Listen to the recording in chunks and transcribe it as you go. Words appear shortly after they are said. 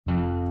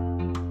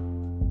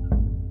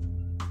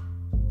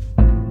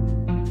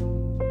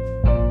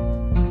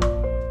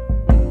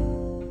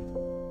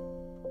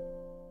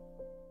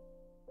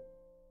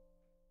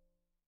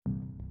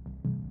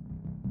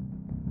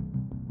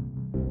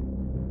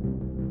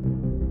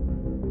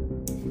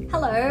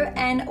Hello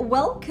and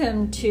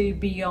welcome to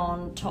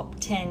Beyond Top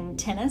 10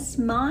 Tennis.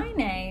 My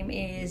name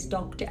is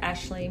Dr.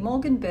 Ashley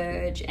Morgan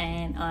Berge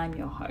and I'm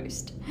your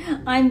host.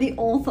 I'm the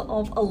author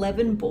of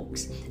 11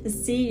 books, the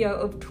CEO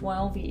of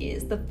 12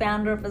 years, the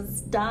founder of a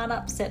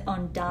startup set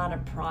on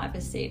data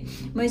privacy,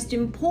 most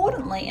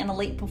importantly an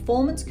elite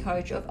performance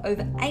coach of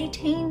over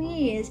 18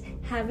 years,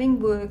 having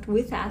worked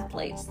with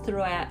athletes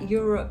throughout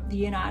Europe, the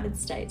United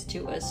States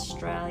to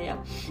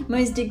Australia.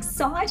 Most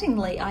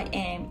excitingly, I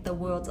am the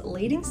world's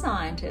leading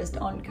scientist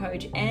on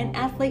coach and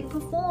athlete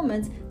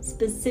performance,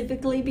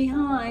 specifically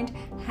behind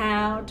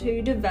how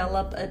to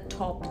develop a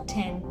top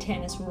 10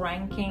 tennis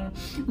ranking.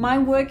 My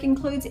work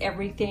includes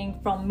everything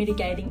from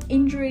mitigating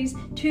injuries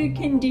to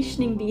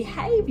conditioning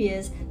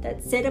behaviors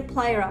that set a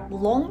player up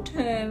long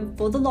term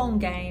for the long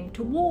game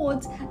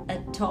towards a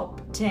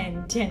top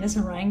 10 tennis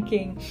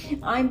ranking.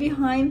 I'm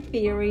behind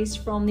theories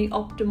from the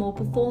optimal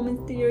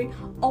performance theory,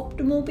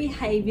 optimal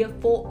behavior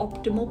for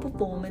optimal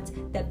performance,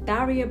 the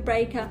barrier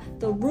breaker,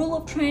 the rule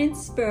of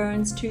transference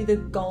to the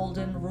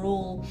golden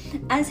rule.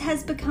 As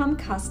has become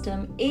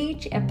custom,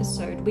 each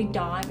episode we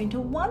dive into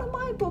one of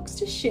my books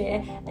to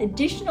share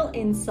additional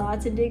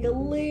insights and dig a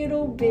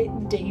little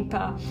bit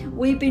deeper.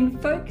 We've been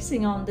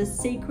focusing on the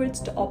secrets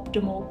to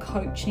optimal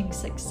coaching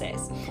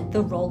success,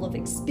 the role of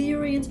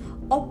experience,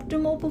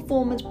 optimal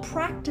performance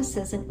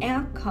practices and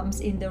outcomes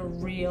in the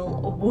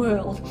real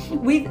world.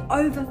 With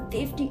over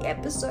 50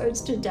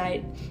 episodes to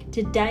date,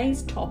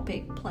 today's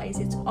topic plays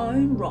its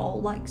own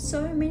role, like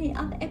so many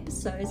other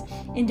episodes,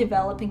 in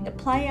developing the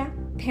player,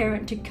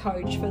 parent to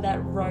coach for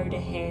that road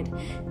ahead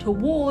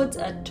towards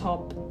a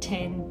top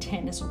 10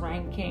 tennis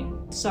ranking.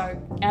 So,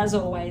 as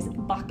always,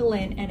 buckle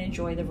in and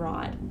enjoy the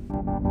ride.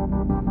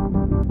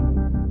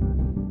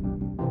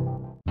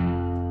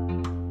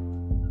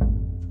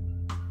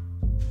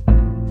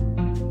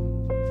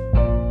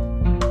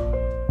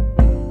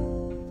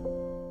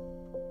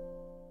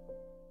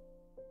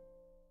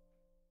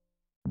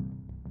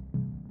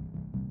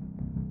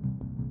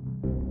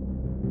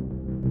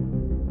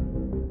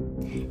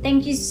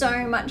 Thank you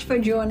so much for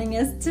joining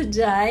us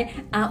today.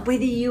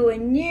 Whether you are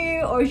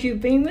new or if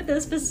you've been with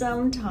us for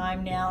some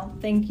time now,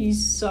 thank you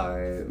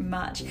so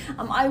much.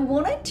 I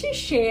wanted to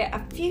share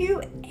a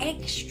few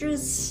extra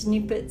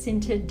snippets in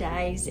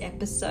today's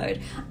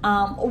episode.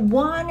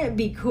 One,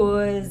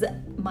 because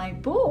my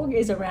book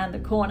is around the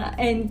corner,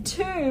 and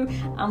two,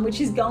 which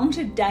is going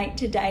to date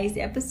today's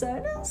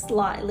episode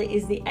slightly,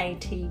 is the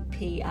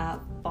ATP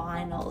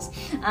finals.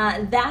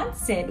 That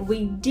said,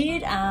 we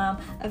did a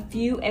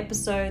few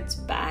episodes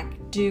back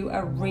do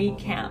a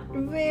recount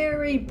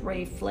very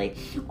briefly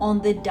on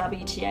the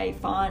WTA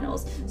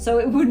finals, so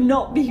it would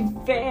not be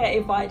fair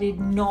if I did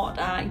not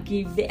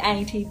give the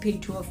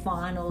ATP Tour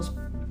finals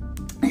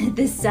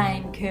the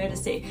same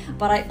courtesy.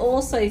 But I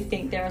also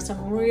think there are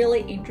some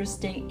really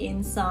interesting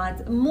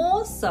insights,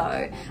 more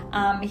so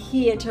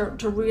here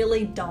to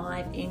really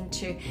dive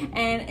into.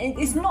 And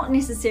it's not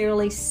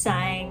necessarily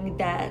saying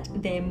that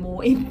they're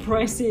more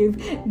impressive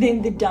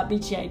than the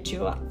WTA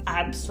Tour.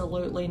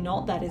 Absolutely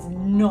not. That is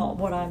not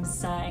what I'm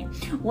saying.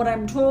 What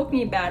I'm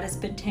talking about is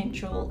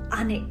potential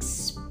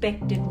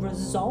unexpected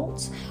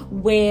results.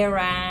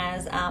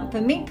 Whereas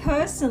for me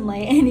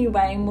personally,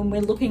 anyway, when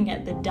we're looking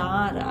at the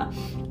data,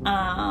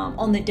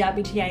 on the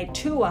WTA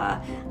Tour,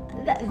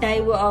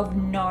 they were of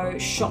no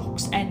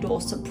shocks and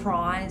or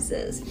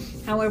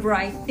surprises. However,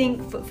 I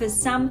think for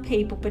some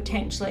people,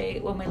 potentially,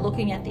 when we're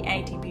looking at the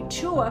ATP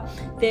Tour,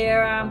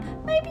 there are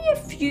maybe a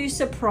few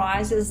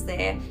surprises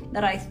there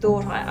that I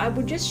thought I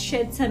would just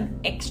shed some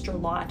extra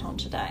light on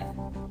today.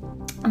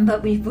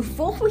 But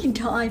before we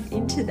dive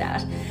into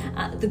that,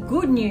 the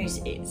good news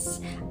is,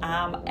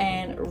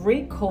 and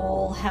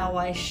recall how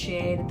I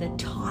shared the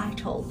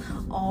title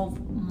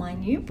of my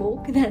new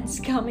book that's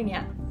coming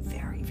out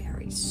very,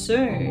 very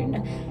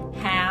soon,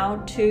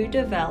 How to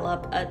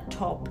Develop a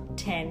Top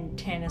 10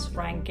 Tennis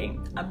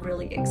Ranking. I'm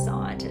really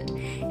excited.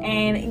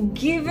 And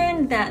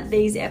given that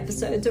these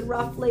episodes are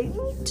roughly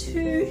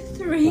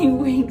 2-3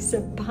 weeks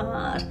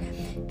apart,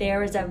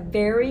 there is a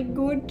very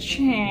good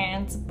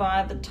chance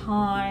by the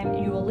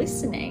time you are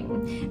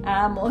listening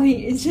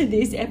to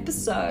this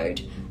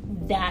episode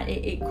that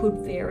it could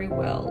very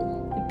well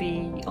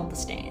be on the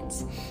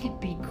stands,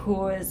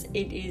 because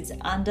it is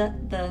under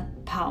the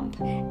pump,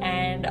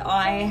 and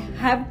I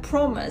have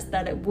promised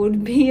that it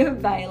would be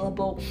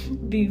available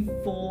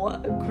before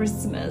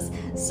Christmas.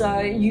 So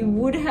you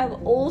would have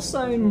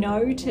also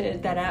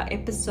noted that our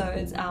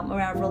episodes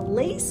or our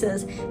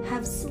releases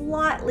have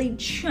slightly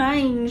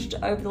changed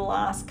over the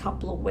last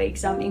couple of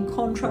weeks, in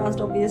contrast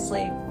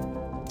obviously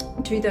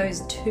to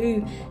those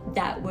two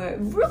that were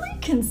really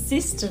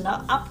consistent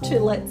up to,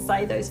 let's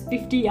say, those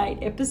 58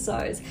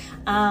 episodes.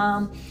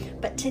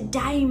 But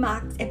today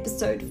marks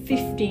episode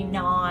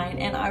 59,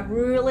 and I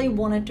really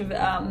wanted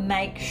to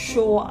make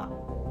sure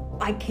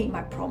I keep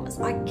my promise.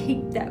 I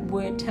keep that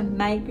word to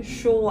make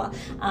sure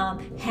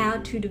how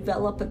to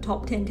develop a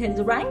top 10 tennis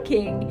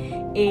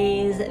ranking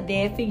is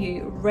there for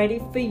you, ready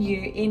for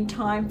you in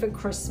time for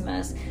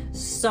Christmas.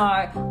 So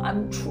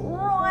I'm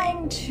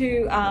trying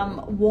to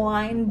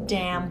wind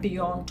down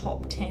beyond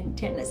top 10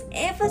 tennis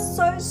ever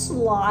so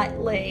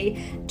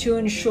slightly to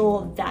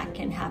ensure that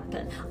can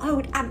happen. I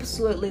would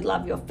absolutely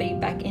love your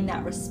feedback in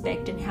that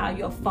respect and how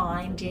you're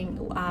finding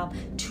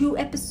 2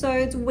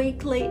 episodes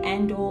weekly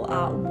and or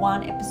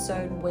 1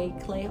 episode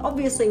weekly,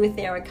 obviously with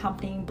their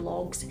accompanying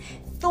blogs.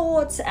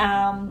 Thoughts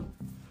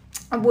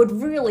would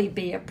really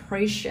be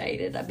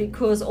appreciated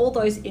because all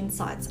those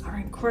insights are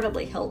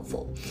incredibly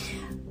helpful.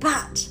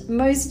 But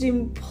most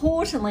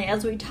importantly,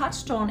 as we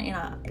touched on in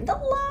the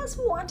last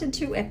 1 to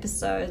 2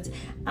 episodes,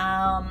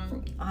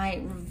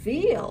 I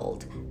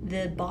revealed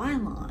the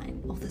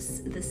byline of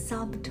the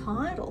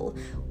subtitle,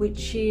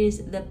 which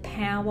is the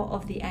power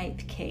of the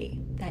 8th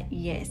key. That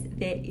yes,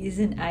 there is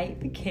an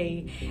 8th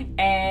key,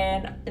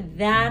 and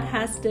that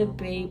has to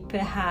be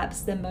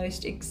perhaps the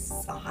most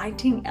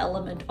exciting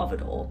element of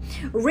it all.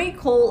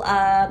 Recall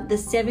the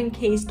 7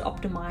 keys to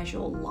optimize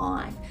your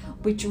life,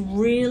 which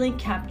really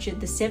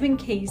captured the 7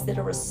 keys that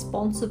are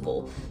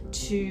responsible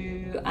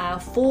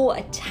for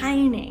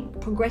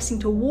progressing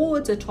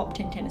towards a top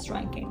 10 tennis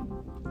ranking.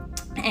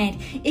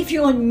 And if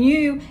you're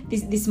new,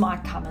 this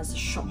might come as a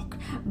shock,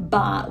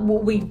 but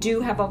we do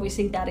have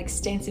obviously that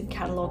extensive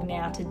catalogue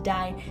now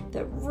today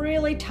that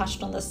really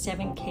touched on the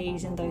 7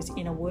 keys and those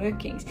inner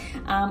workings.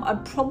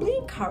 I'd probably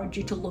encourage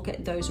you to look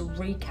at those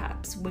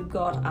recaps. We've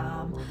got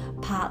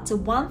parts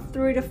 1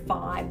 through to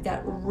 5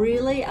 that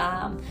really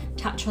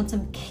touch on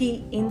some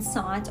key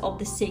insights of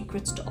the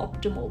secrets to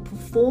optimal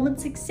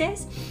performance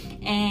success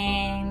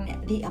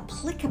and the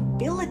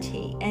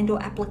applicability and or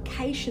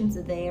applications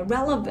of their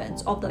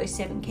relevance of those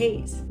 7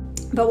 keys.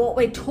 But what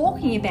we're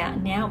talking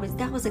about now is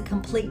that was a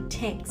complete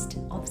text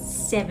of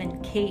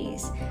 7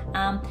 keys.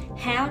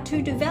 How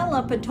to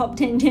develop a top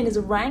 10 tennis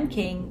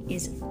ranking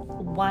is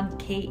 1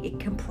 key. It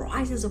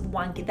comprises of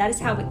 1 key. That is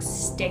how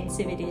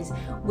extensive it is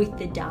with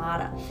the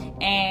data.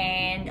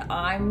 And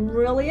I'm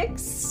really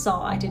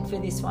excited for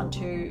this one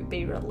to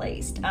be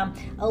released.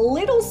 A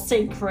little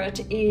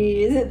secret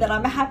is that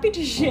I'm happy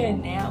to share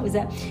now is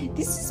that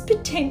this is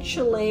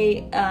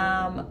potentially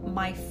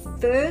my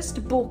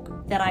first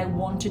book that I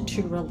wanted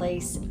to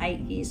release 8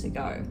 years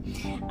ago.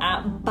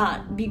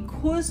 But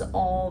because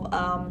of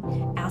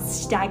our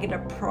staggered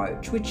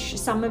approach, which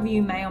some of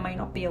you may or may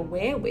not be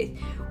aware with,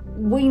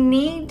 we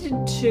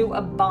needed to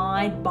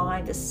abide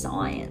by the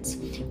science,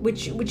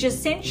 which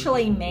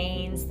essentially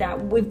means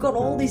that we've got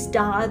all this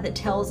data that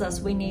tells us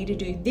we need to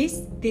do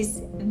this,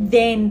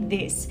 then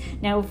this.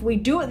 Now, if we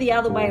do it the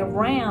other way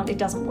around, it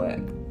doesn't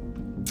work.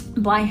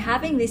 By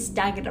having this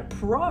staggered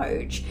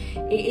approach,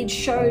 it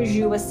shows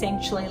you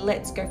essentially,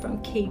 let's go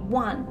from key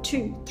 1,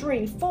 2,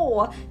 3,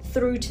 4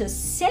 through to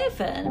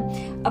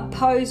 7,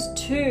 opposed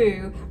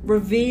to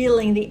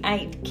revealing the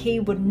 8th key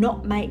would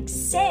not make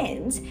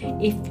sense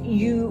if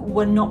you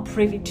were not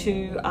privy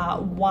to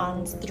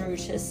 1s through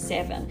to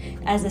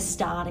 7 as a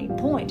starting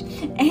point.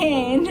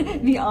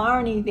 And the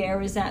irony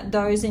there is that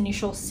those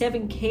initial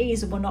 7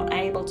 keys were not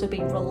able to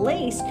be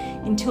released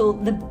until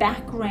the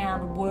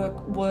background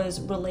work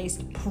was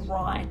released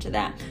prior to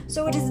that.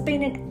 So it has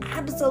been an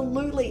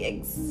absolutely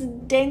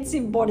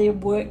extensive body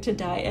of work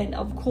today, and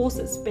of course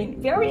it's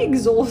been very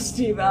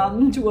exhaustive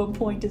to a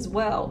point as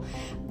well.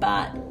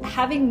 But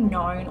having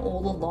known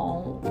all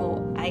along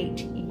for 8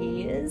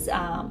 years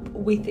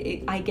with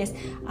it, I guess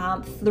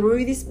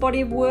through this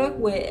body of work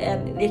where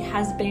it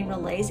has been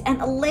released, and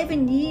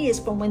 11 years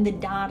from when the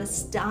data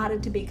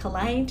started to be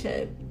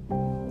collated,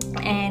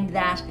 and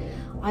that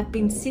I've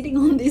been sitting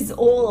on this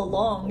all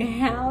along,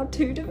 how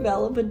to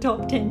develop a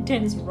top 10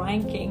 tennis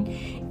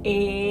ranking.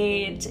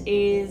 It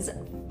is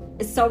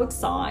so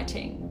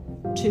exciting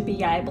to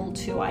be able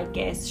to, I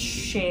guess,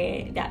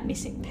 share that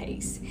missing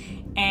piece.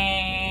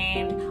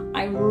 And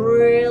I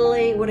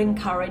really would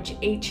encourage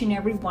each and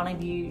every one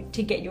of you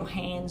to get your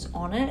hands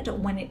on it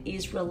when it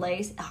is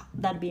released.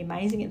 That'd be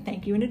amazing, and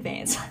thank you in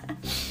advance.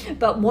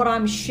 But what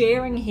I'm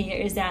sharing here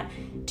is that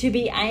to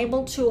be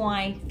able to,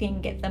 I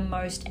think, get the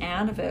most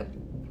out of it,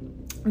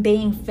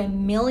 being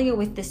familiar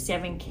with the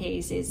 7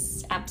 keys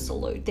is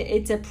absolute.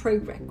 It's a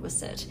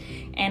prerequisite.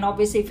 And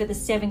obviously for the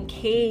 7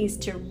 keys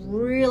to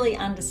really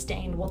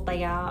understand what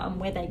they are and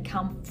where they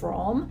come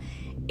from,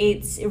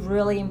 it's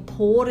really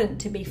important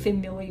to be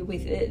familiar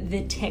with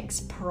the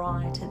text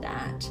prior to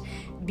that.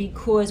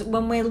 Because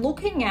when we're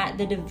looking at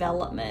the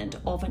development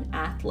of an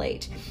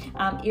athlete,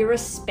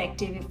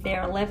 irrespective if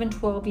they're 11,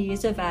 12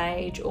 years of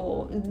age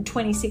or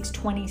 26,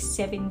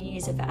 27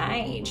 years of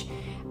age,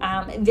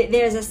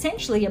 there's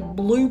essentially a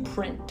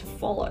blueprint to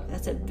follow.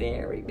 That's a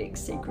very big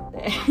secret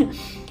there.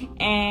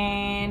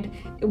 And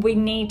we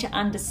need to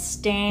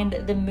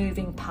understand the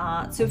moving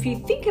parts. So if you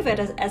think of it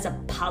as a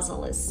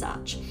puzzle as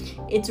such,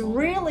 it's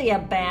really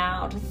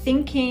about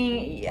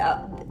thinking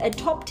a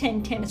top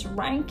 10 tennis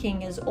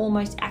ranking is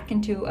almost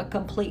akin to a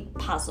complete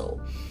puzzle.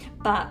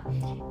 But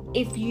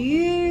if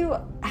you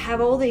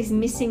have all these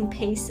missing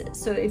pieces,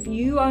 so if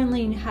you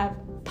only have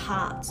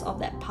parts of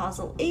that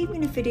puzzle,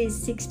 even if it is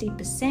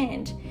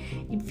 60%,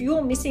 if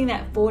you're missing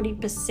that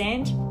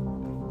 40%,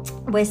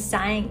 we're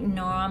saying,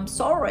 no, I'm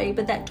sorry,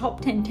 but that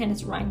top 10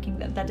 tennis ranking,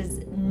 that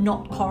does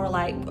not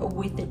correlate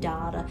with the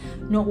data,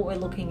 not what we're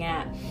looking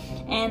at.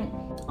 And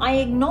I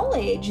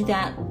acknowledge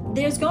that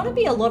there's going to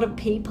be a lot of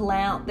people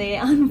out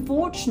there,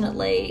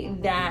 unfortunately,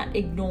 that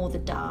ignore the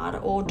data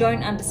or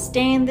don't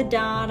understand the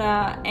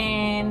data.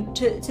 And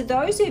to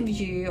those of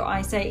you,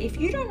 I say, if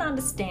you don't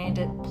understand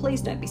it,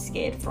 please don't be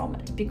scared from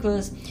it,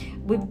 because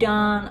we've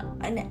done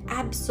an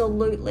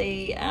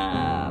absolutely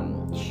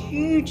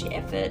huge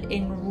effort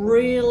in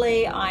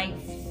really, I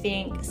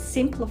think,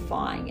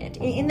 simplifying it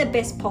in the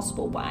best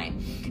possible way,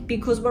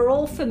 because we're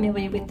all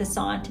familiar with the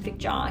scientific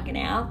jargon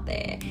out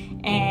there,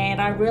 and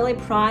I really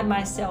pride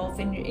myself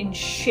in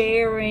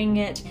sharing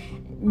it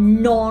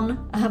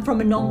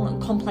from a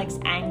non-complex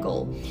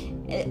angle.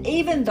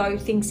 Even though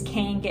things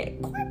can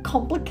get quite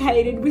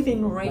complicated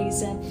within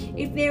reason,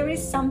 if there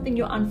is something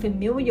you're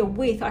unfamiliar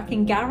with, I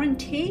can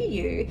guarantee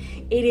you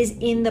it is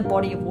in the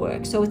body of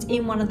work. So it's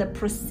in one of the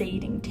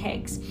preceding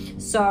texts.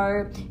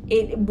 So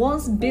it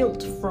was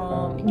built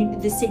from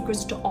The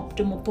Secrets to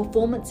Optimal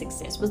Performance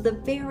Success was the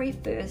very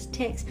first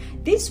text.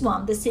 This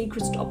one, The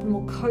Secrets to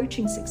Optimal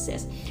Coaching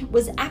Success,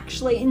 was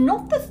actually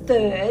not the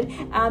third,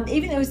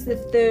 even though it was the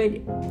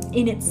third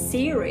in its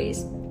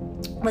series,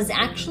 was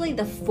actually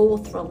the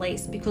fourth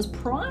release, because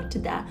prior to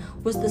that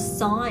was The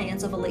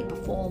Science of Elite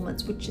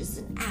Performance, which is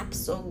an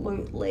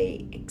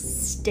absolutely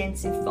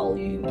extensive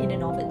volume in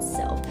and of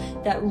itself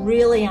that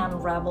really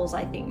unravels,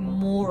 I think,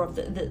 more of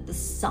the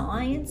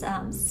science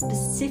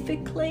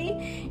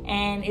specifically,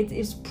 and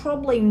it's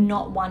probably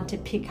not one to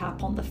pick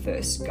up on the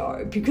first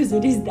go because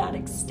it is that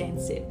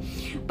extensive.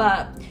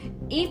 But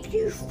if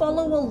you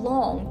follow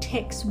along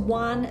text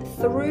 1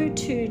 through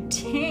to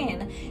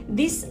 10,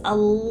 this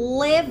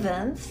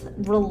 11th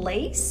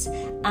release,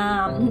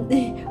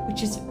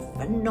 which is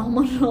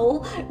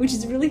phenomenal, which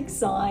is really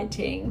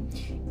exciting,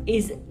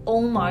 is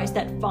almost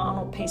that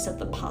final piece of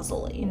the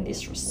puzzle in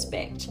this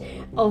respect.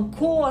 Of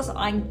course,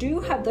 I do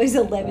have those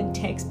 11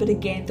 texts, but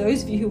again,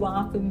 those of you who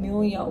are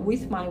familiar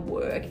with my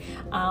work,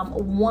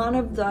 one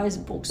of those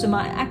books, so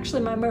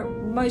my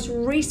most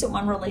recent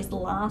one released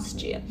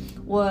last year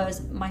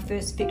was my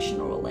first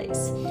fictional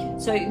release.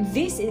 So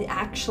this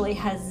actually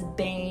has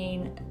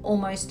been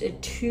almost a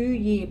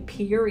 2-year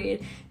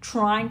period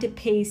trying to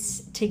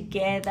piece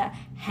together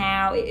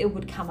how it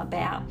would come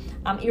about.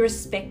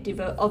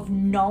 Irrespective of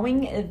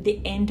knowing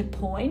the end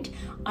point,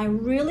 I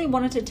really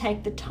wanted to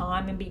take the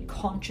time and be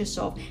conscious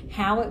of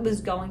how it was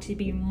going to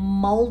be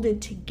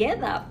molded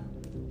together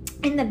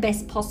in the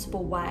best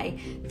possible way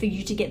for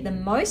you to get the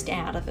most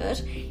out of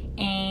it,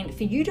 and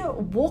for you to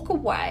walk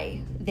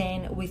away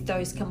then with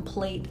those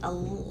complete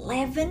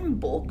 11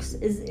 books,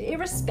 as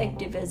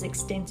irrespective as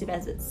extensive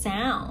as it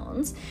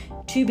sounds,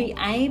 to be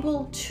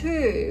able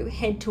to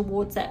head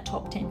towards that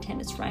top 10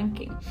 tennis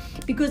ranking,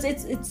 because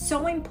it's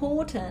so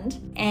important,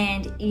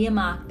 and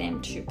earmark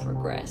them to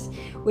progress,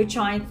 which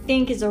I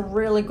think is a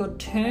really good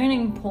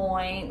turning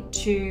point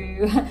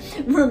to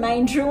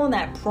remain true on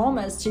that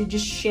promise to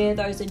just share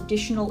those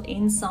additional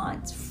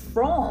insights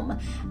from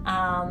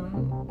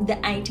the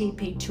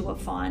ATP Tour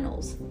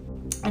Finals.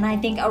 And I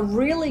think a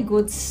really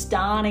good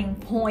starting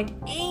point,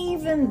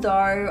 even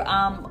though,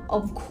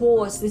 of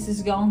course, this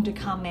is going to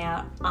come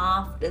out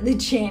after the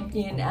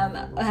champion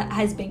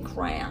has been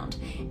crowned.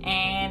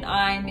 And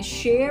I'm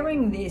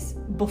sharing this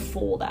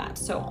before that.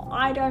 So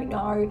I don't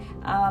know,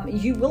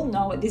 you will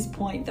know at this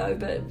point though,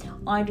 but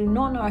I do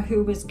not know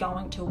who is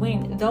going to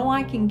win, though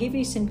I can give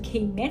you some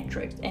key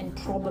metrics and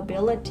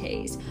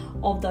probabilities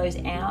of those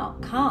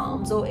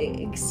outcomes, or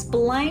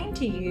explain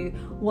to you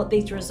what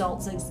these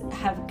results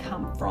have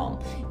come from.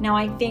 Now,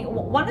 I think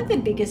one of the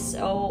biggest,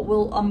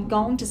 I'm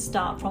going to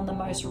start from the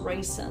most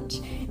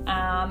recent,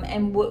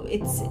 and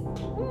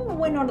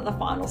we're not at the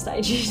final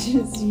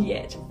stages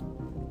yet.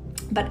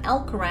 But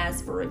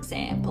Alcaraz, for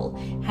example,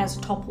 has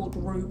toppled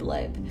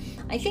Rublev.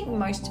 I think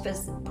most of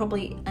us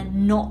probably are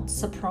not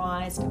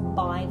surprised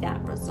by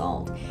that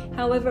result.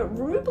 However,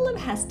 Rublev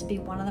has to be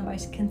one of the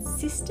most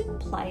consistent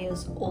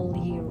players all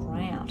year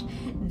round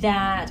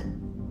that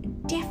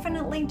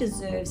definitely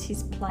deserves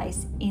his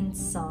place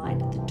inside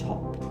the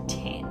top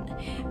 10.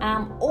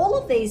 All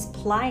of these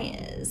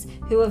players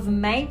who have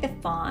made the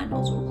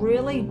finals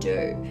really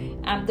do.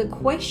 The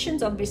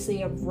questions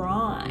obviously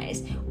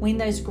arise when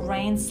those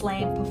Grand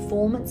Slam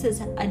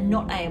performances are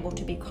not able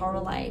to be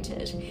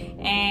correlated.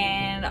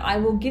 And I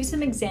will give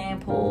some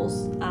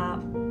examples.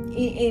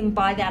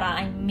 By that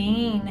I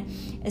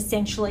mean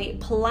essentially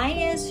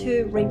players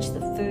who reach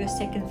the first,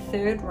 second,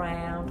 third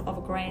round of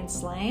a Grand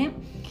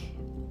Slam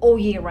all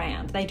year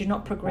round. They do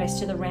not progress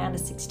to the round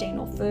of 16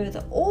 or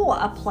further, or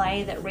a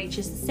player that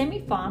reaches the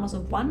semi-finals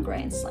of one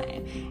Grand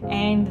Slam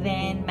and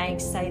then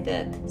makes, say,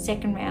 the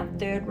second round,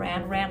 third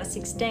round, round of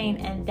 16,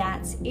 and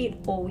that's it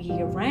all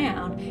year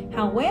round.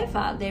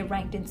 However, they're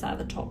ranked inside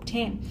the top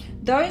 10.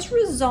 Those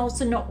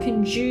results are not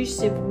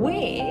conducive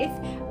with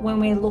when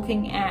we're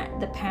looking at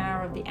the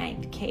power of the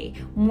 8th key,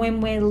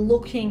 when we're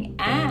looking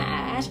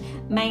at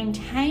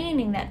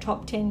maintaining that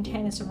top 10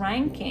 tennis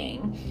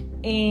ranking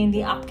in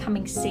the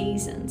upcoming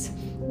seasons.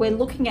 We're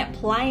looking at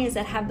players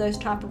that have those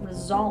type of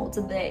results,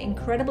 and they're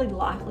incredibly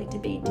likely to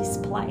be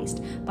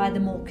displaced by the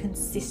more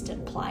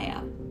consistent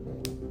player.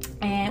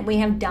 And we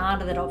have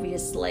data that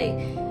obviously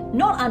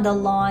not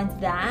underlines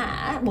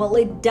that. Well,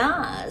 it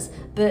does,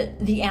 but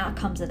the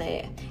outcomes are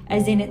there.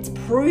 As in, it's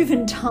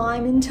proven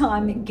time and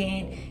time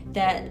again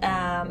that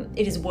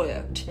it has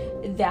worked,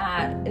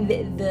 that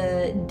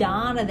the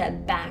data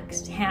that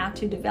backs how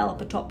to develop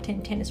a top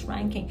 10 tennis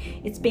ranking,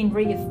 it's been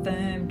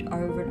reaffirmed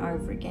over and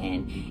over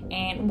again.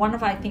 And one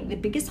of, I think, the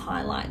biggest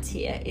highlights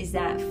here is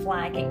that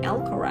flagging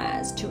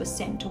Alcaraz to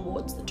ascend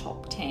towards the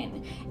top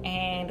 10.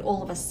 And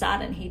all of a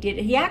sudden he did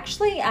it. He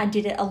actually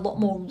did it a lot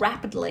more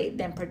rapidly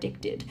than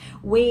predicted.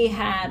 We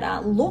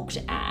had looked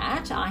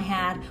at, I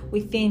had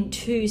within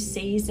 2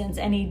 seasons,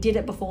 and he did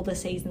it before the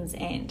season's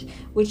end,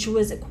 which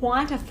was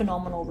quite a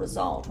phenomenal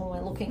result when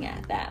we're looking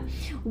at that.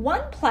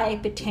 One player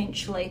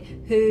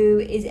potentially who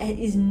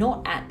is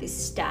not at this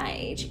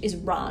stage is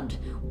Rudd,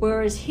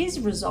 whereas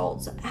his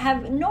results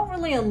have not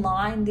really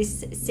aligned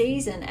this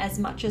season as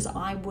much as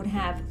I would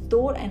have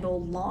thought and or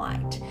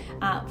liked,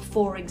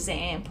 for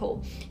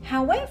example.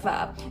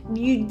 However,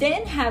 you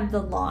then have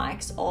the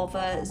likes of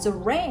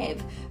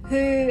Zverev,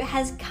 who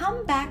has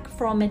come back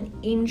from an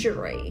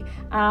injury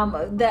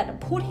that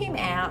put him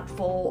out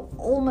for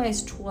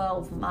almost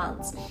 12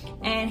 months,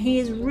 and he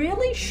has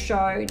really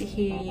showed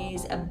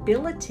his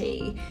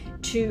ability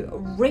to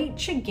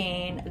reach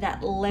again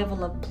that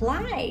level of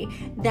play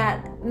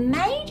that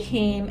made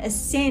him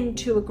ascend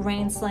to a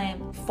Grand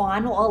Slam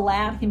final,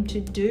 allowed him to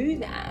do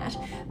that,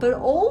 but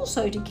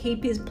also to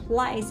keep his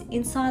place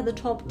inside the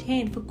top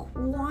 10 for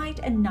quite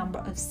a number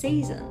of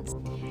seasons.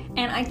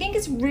 And I think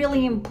it's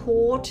really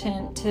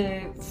important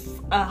to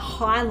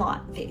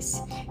highlight this,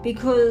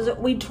 because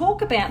we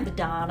talk about the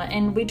data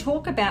and we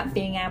talk about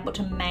being able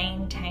to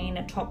maintain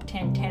a top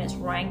 10 tennis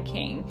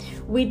ranking,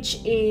 which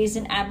is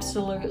an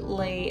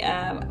absolutely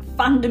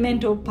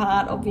fundamental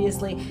part,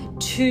 obviously,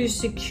 to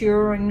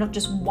securing not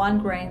just one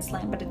Grand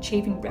Slam, but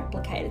achieving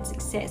replicated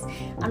success.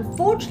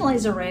 Unfortunately,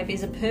 Zverev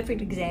is a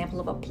perfect example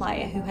of a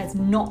player who has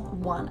not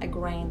won a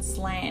Grand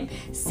Slam.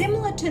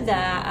 Similar to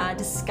the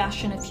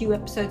discussion a few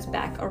episodes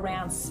back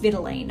around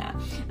Svitolina.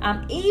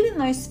 Even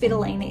though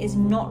Svitolina is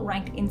not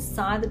ranked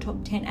inside the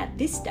top 10 at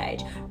this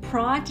stage,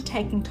 prior to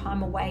taking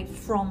time away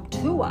from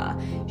tour,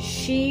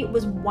 she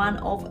was one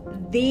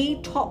of the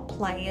top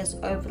players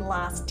over the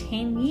last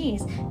 10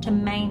 years to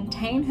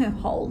maintain her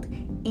hold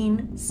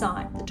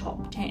inside the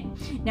top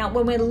 10. Now,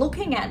 when we're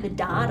looking at the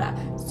data,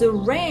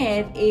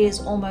 Zverev is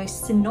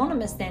almost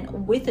synonymous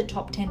then with the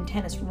top 10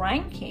 tennis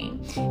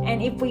ranking.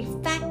 And if we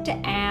factor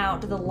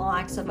out the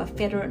likes of a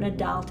Federer,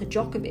 Nadal to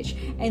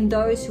Djokovic, and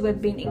those who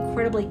have been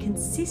incredibly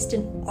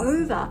consistent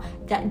over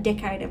that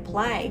decade of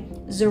play,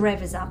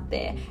 Zverev is up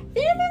there.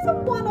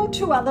 There's one or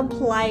two other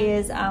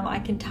players I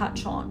can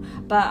touch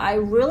on, but I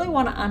really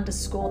want to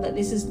underscore that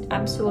this is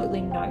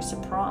absolutely no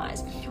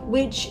surprise,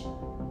 which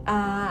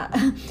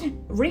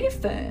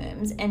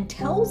reaffirms and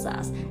tells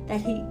us that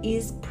he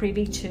is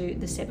privy to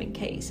the 7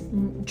 keys.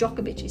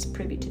 Djokovic is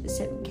privy to the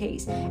 7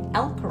 keys.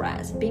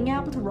 Alcaraz, being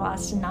able to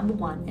rise to number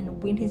 1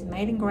 and win his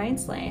maiden Grand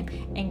Slam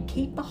and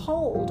keep a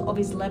hold of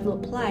his level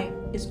of play,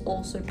 is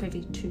also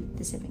privy to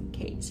the 7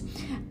 keys.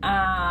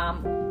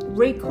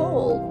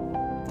 Recall,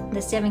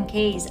 the 7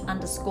 keys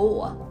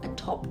underscore a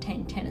top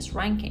 10 tennis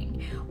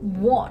ranking.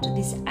 What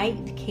this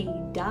 8th key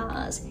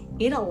does,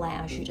 it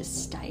allows you to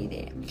stay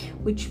there,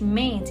 which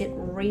means it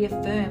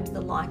reaffirms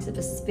the likes of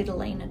a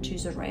Svitolina to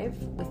Zverev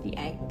with the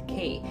 8th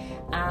key.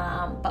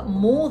 But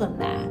more than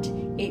that,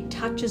 it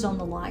touches on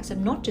the likes of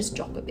not just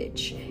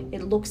Djokovic.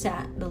 It looks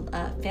at the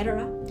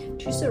Federer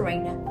to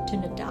Serena to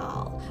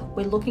Nadal.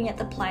 We're looking at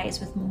the players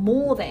with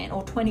more than,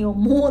 or 20 or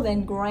more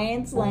than,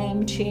 Grand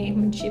Slam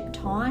championship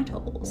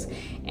titles.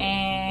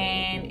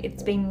 And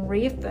it's been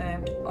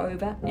reaffirmed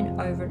over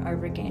and over and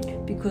over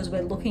again, because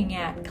we're looking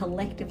at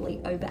collectively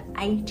over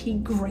 80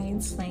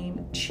 Grand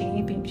Slam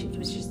championships,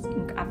 which is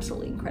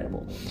absolutely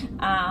incredible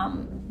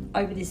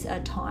over this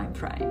time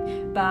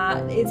frame.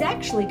 But it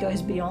actually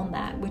goes beyond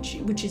that,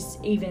 which is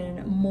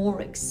even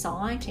more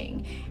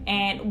exciting.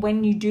 And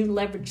when you do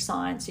leverage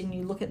science and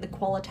you look at the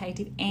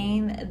qualitative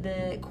and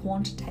the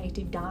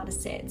quantitative data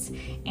sets,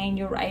 and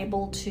you're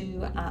able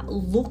to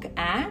look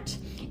at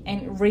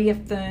and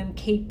reaffirm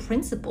key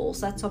principles,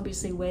 that's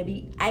obviously where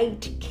the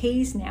 8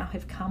 keys now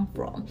have come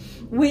from,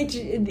 which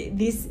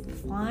this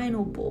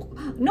final book,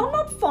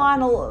 not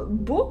final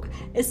book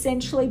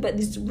essentially, but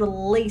this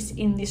release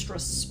in this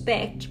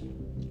respect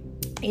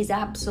is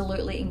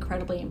absolutely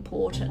incredibly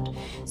important.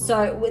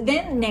 So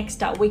then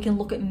next up, we can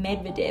look at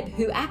Medvedev,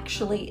 who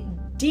actually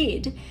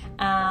did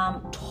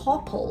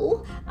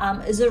topple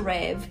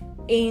Zverev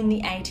in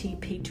the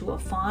ATP Tour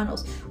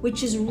finals,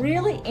 which is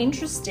really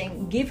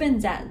interesting given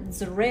that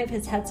Zverev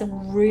has had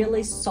some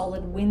really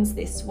solid wins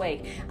this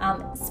week.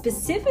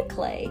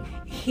 Specifically,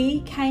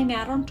 he came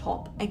out on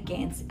top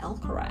against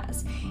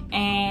Alcaraz,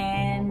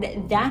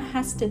 and that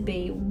has to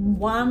be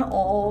one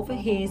of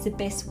his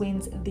best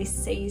wins this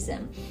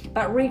season.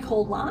 But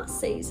recall last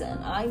season,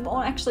 I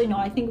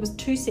think it was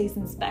 2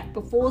 seasons back,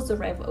 before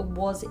Zverev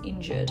was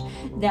injured,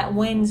 that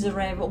when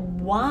Zverev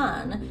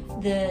won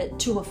the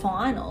Tour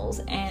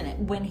finals and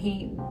when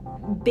he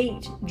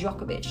beat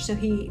Djokovic, so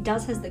he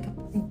does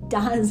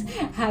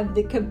have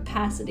the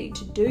capacity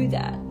to do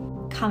that,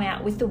 come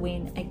out with the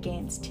win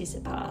against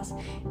Tsitsipas.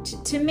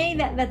 To me,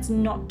 that's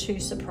not too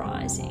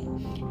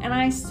surprising. And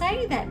I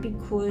say that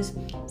because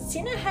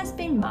Sinner has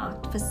been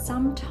marked for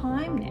some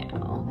time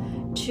now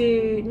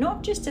to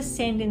not just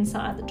ascend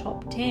inside the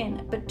top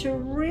 10, but to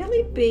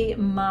really be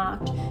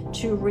marked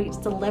to reach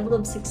the level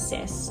of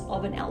success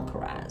of an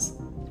Alcaraz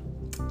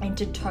and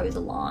to toe the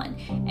line.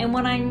 And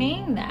when I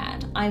mean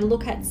that, I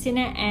look at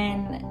Sinner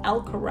and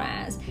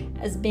Alcaraz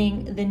as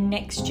being the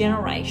next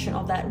generation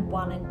of that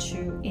 1 and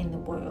 2 in the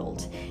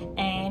world.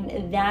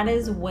 And that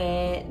is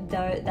where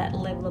that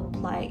level of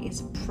play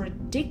is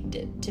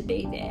predicted to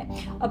be there,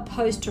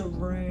 opposed to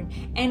Rune.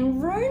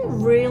 And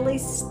Rune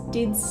really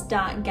did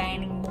start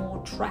gaining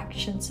more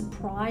traction,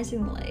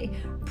 surprisingly,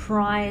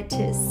 prior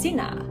to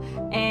Sinner.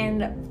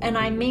 And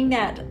I mean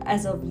that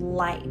as of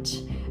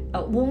late.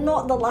 Well,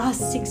 not the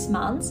last 6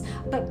 months,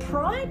 but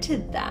prior to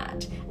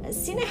that,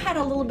 Sinner had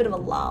a little bit of a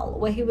lull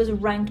where he was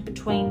ranked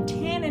between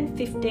 10 and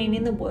 15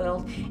 in the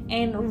world,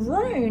 and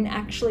Rune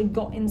actually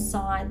got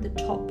inside the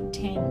top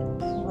 10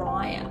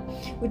 prior,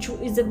 which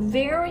is a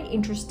very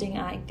interesting,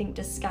 I think,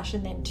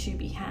 discussion then to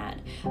be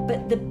had.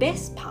 But the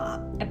best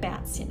part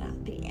about Sinner,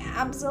 the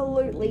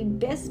absolutely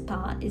best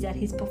part, is that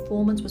his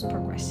performance was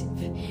progressive.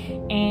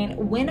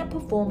 And when a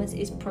performance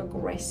is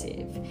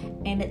progressive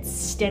and it's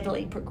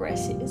steadily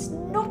progressive, it's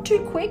not too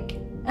quick,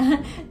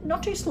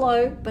 not too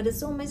slow, but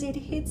it's almost, it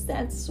hits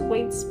that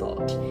sweet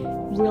spot,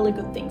 really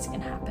good things can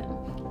happen.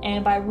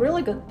 And by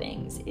really good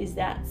things is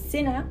that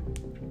Sinner,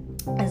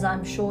 as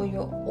I'm sure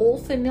you're all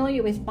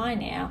familiar with by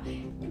now,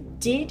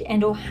 did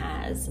and or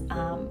has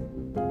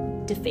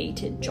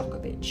defeated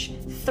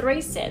Djokovic.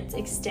 3 sets,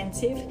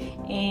 extensive,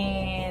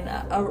 in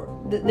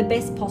the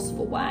best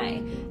possible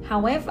way.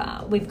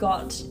 However, we've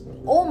got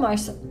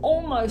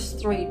almost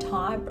 3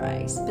 tie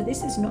breaks, but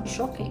this is not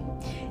shocking.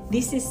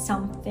 This is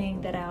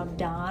something that our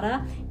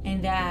data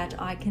and that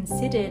I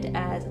considered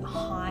as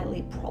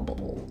highly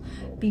probable,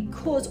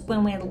 because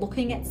when we're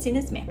looking at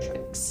Sinner's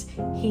metrics,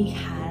 he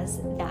has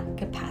that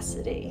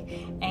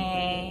capacity.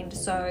 And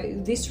so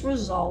this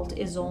result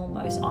is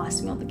almost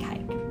icing on the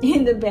cake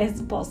in the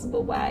best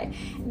possible way.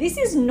 This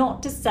is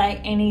not to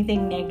say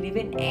anything negative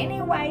in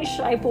any way,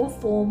 shape or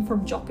form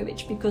from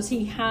Djokovic, because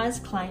he has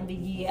claimed the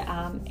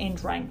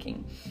year-end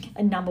ranking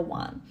number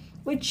 1,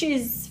 which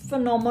is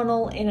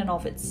phenomenal in and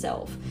of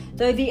itself.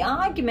 Though the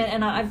argument,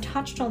 and I've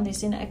touched on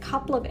this in a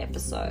couple of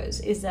episodes,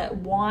 is that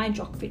why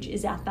Djokovic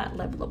is at that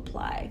level of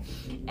play.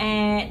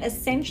 And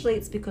essentially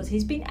it's because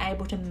he's been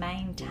able to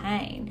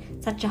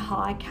maintain such a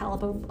high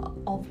caliber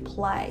of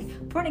play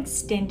for an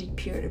extended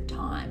period of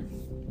time.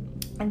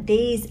 And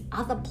these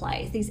other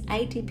players, these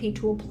ATP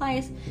Tour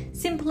players,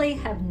 simply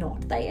have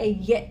not. They are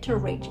yet to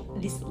reach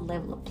this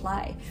level of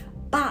play.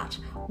 But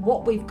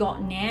what we've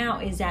got now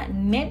is that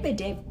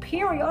Medvedev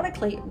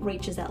periodically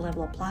reaches that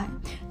level of play.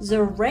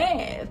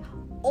 Zverev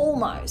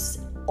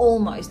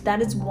almost.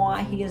 That is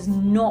why he has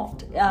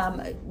not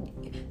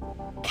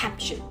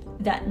captured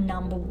that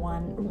number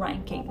 1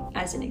 ranking,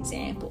 as an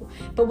example.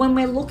 But when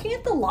we're looking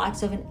at the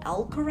likes of an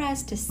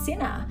Alcaraz to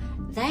Sinner,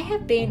 they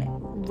have been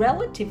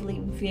relatively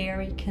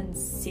very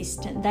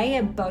consistent. They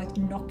are both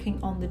knocking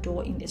on the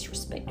door in this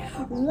respect.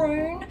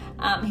 Rune,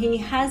 he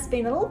has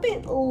been a little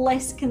bit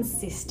less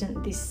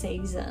consistent this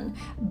season,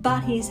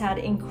 but he's had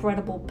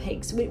incredible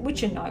peaks,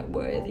 which are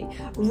noteworthy.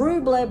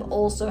 Rublev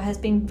also has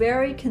been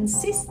very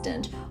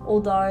consistent,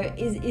 although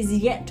is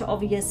yet to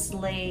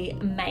obviously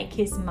make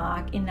his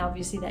mark in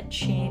obviously that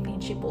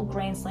championship or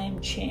Grand Slam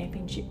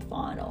championship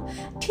final.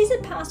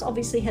 Tsitsipas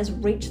obviously has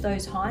reached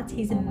those heights.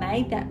 He's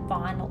made that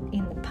final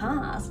in the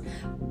past,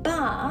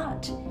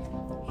 but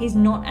he's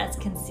not as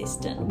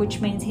consistent, which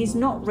means he's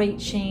not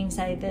reaching,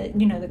 say,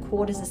 the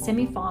quarters, the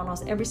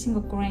semi-finals, every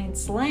single Grand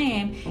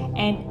Slam,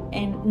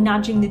 and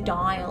nudging the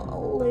dial a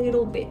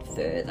little bit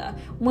further.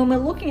 When we're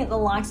looking at the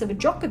likes of a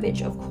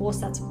Djokovic, of course,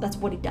 that's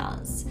what he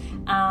does,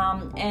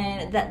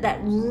 and that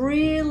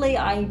really,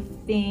 I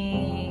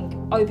think,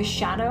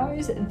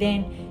 overshadows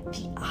then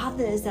the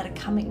others that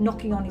are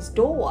knocking on his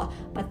door,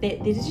 but they're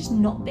just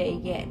not there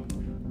yet.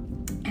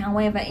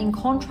 However, in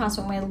contrast,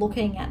 when we're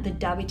looking at the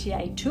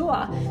WTA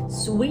Tour,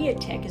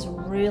 Swiatek is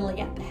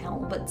really at the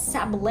helm, but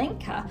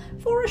Sabalenka,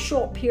 for a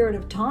short period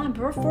of time,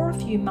 for a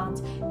few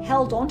months,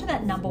 held on to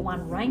that number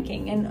one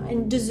ranking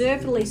and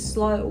deservedly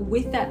slow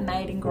with that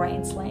maiden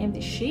Grand Slam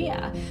this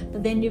year.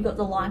 But then you've got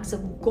the likes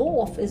of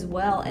Gauff as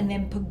well, and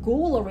then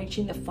Pegula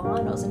reaching the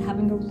finals and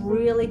having a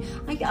really,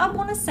 I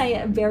want to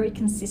say, a very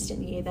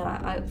consistent year that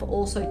I've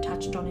also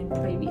touched on in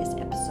previous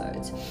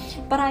episodes.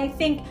 But I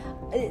think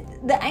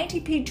the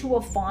ATP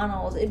Tour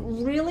Finals, it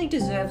really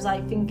deserves, I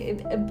think,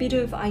 a bit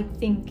of,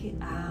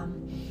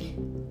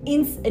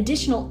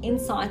 additional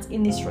insights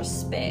in this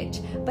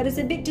respect, but it's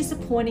a bit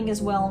disappointing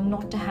as well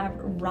not to have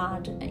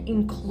Rudd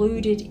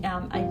included,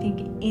 I think,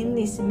 in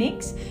this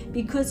mix,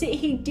 because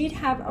he did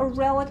have a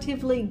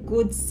relatively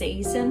good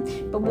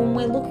season. But when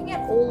we're looking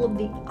at all of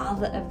the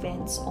other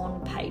events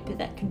on paper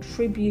that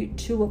contribute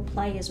to a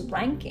player's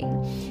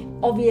ranking,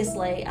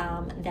 obviously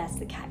that's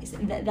the case.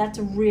 That's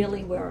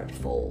really where it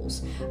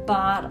falls.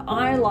 But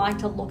I like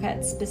to look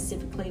at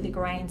specifically the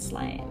Grand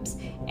Slams,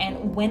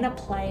 and when a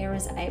player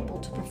is able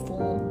to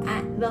perform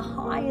at the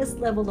highest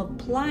level of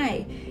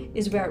play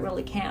is where it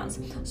really counts.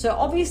 So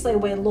obviously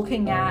we're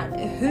looking at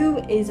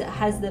who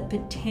has the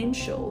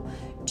potential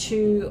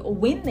to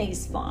win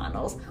these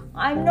finals.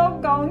 I'm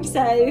not going to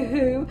say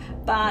who,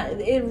 but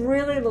it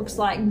really looks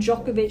like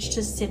Djokovic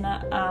to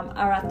Sinner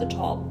are at the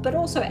top, but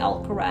also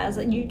Alcaraz,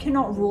 you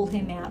cannot rule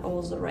him out,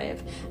 or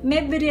Zverev.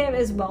 Medvedev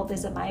as well,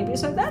 there's a maybe.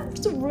 So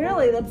that's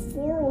really the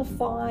 4 or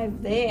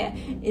 5 there,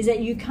 is that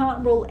you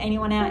can't rule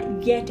anyone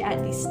out yet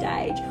at this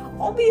stage.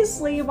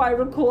 Obviously, if I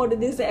recorded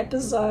this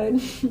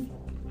episode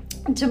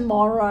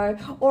tomorrow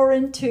or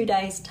in 2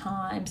 days'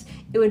 times,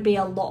 it would be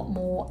a lot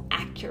more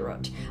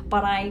accurate.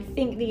 But I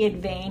think the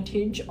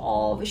advantage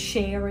of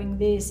sharing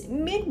this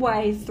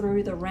midway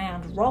through the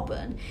round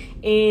robin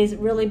is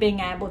really being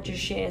able to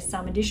share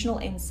some additional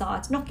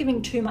insights, not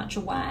giving too much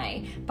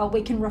away, but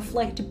we can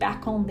reflect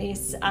back on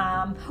this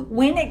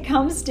when it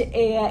comes to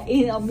air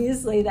in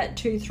obviously that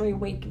 2-3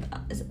 week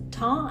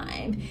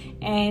time,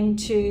 and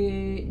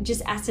to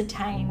just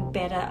ascertain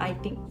better, I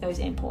think, those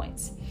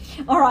endpoints.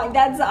 All right,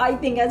 that's, I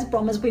think, as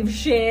promised, we've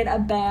shared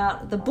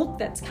about the book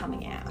that's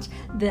coming out,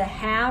 the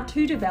How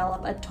to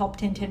Develop a Top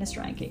 10 Tennis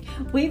Ranking.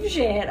 We've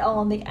shared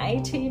on the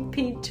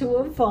ATP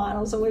Tour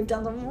Finals, so we've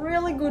done some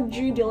really good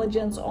due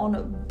diligence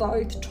on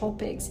both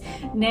topics.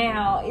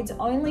 Now, it's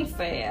only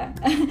fair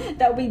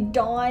that we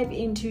dive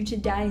into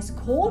today's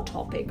core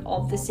topic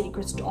of the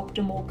secrets to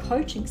optimal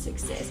coaching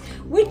success,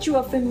 which you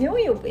are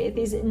familiar with,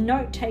 is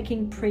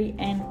note-taking pre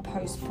and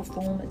post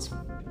performance.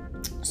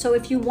 So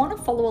if you want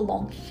to follow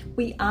along,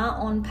 we are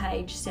on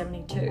page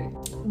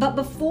 72. But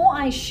before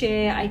I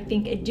share, I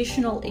think,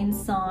 additional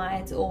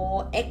insights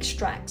or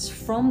extracts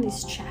from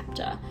this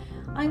chapter,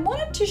 I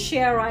wanted to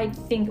share, I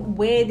think,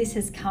 where this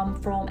has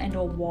come from and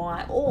or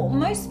why, or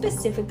most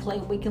specifically,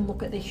 we can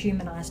look at the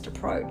humanized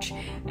approach.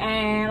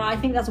 And I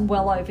think that's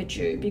well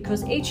overdue,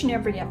 because each and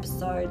every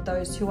episode,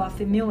 those who are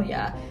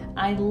familiar,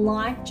 I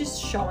like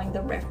just showing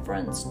the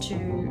reference to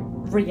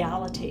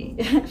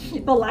reality,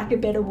 for lack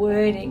of better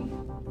wording,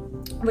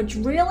 which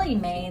really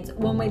means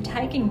when we're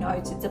taking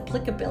notes, it's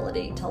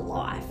applicability to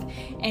life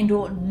and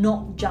or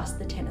not just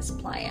the tennis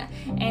player.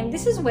 And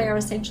this is where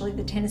essentially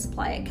the tennis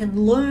player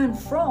can learn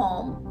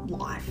from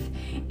life.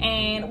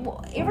 And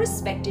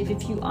irrespective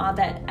if you are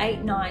that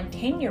 8, 9,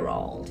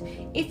 10-year-old,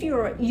 if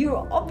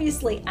you're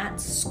obviously at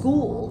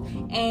school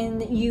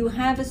and you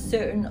have a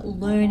certain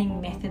learning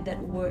method that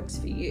works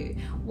for you,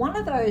 one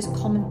of those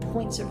common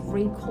points of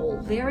recall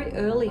very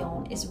early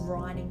on is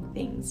writing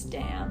things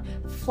down.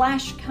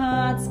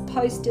 Flashcards,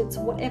 post-its,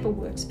 whatever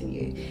works for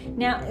you.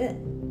 Now,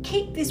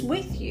 keep this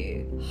with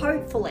you,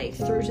 hopefully,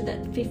 through to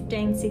that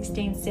 15,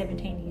 16,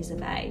 17 years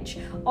of age.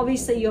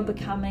 Obviously, you're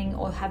becoming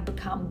or have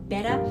become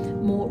better,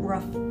 more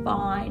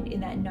refined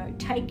in that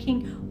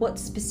note-taking, what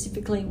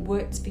specifically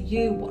works for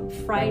you, what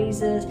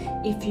phrases,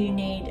 if you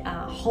need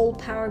whole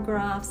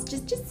paragraphs,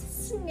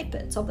 just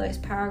snippets of those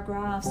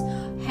paragraphs,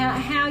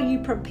 how you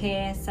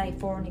prepare, say,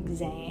 for an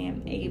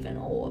exam even,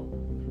 or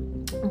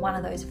one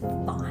of those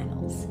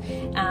finals.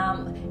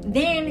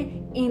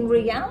 Then in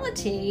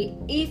reality,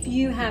 if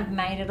you have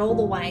made it all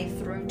the way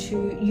through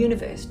to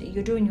university,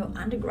 you're doing your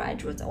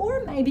undergraduates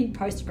or maybe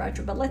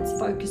postgraduate, but let's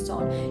focus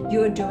on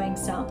you're doing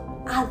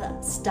some other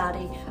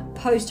study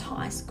post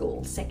high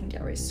school,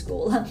 secondary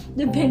school,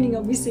 depending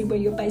obviously where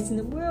you're based in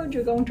the world,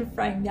 you're going to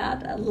frame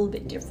that a little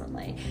bit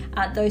differently.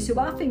 Those who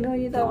are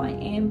familiar, though, I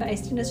am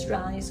based in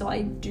Australia, so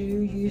I do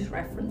use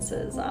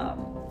references,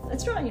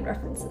 Australian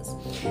references.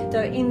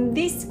 So in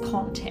this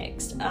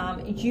context,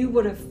 you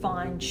would have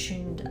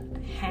fine-tuned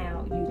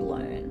how you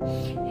learn,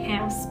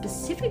 how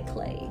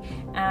specifically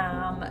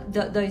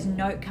those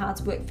note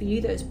cards work for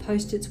you, those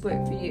post-its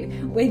work for you,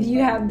 whether you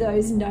have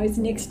those notes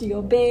next to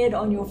your bed,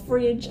 on your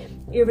fridge,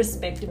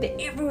 irrespective, they're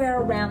everywhere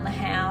around the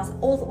house,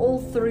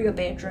 all through your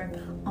bedroom.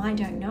 I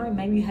don't know,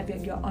 maybe you have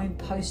your own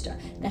poster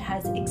that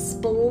has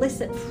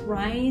explicit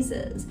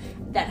phrases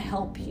that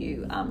help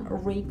you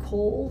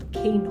recall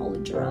key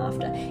knowledge you're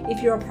after.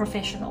 If you're a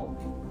professional,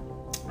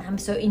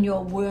 So in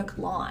your work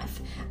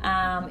life,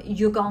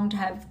 you're going to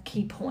have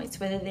key points,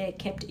 whether they're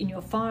kept in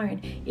your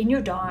phone, in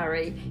your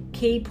diary,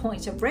 key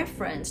points of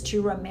reference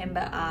to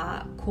remember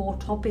core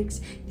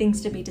topics,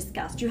 things to be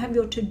discussed. You have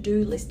your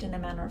to-do list in a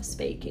manner of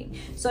speaking.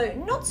 So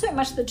not so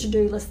much the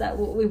to-do list that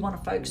we want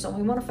to focus on.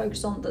 We want to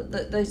focus on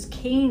those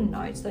key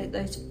notes,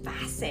 those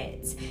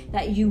facets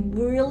that you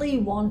really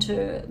want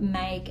to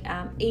make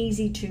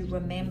easy to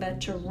remember,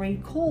 to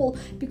recall,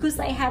 because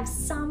they have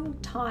some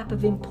type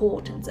of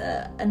importance,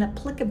 an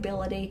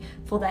applicability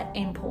for that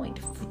endpoint,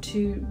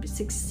 to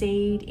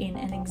succeed in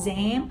an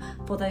exam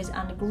for those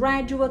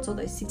undergraduates or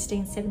those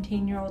 16,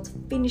 17-year-olds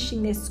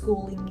finishing their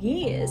schooling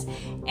years,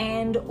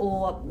 and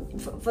or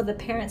for the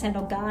parents and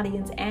or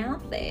guardians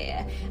out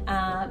there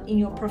in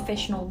your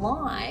professional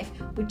life,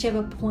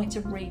 whichever points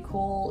of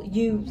recall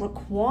you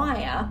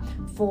require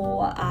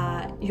for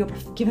your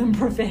given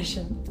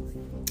profession.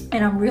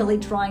 And I'm really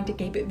trying to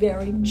keep it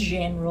very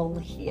general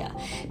here,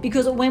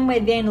 because when we're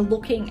then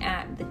looking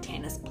at the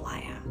tennis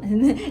player,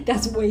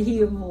 that's what we're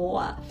here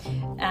for.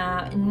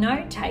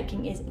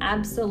 Note-taking is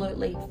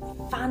absolutely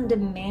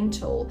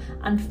fundamental.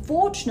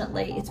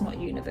 Unfortunately, it's not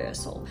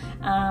universal.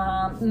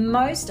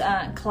 Most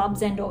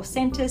clubs and or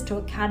centres to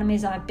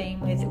academies I've been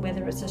with,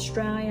 whether it's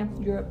Australia,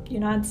 Europe,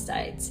 United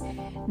States,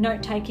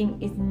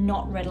 note-taking is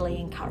not readily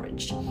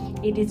encouraged.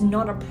 It is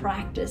not a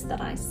practice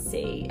that I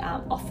see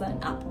often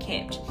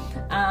upkept.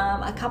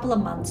 A couple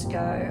of months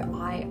ago,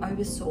 I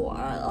oversaw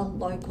a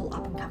local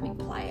up-and-coming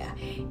player,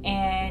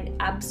 and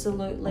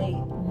absolutely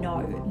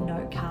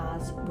no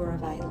cars were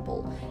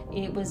available.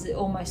 It was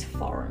almost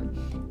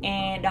foreign,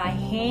 and I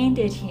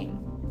handed him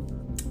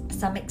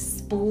some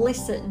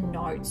explicit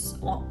notes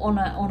on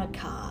a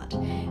card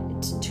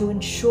to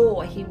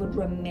ensure he would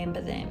remember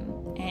them.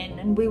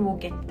 And we will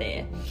get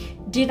there.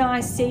 Did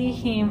I see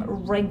him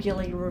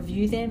regularly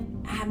review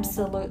them?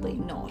 Absolutely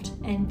not.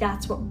 And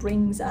that's what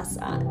brings us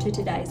to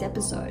today's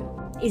episode,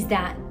 is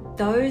that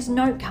those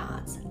note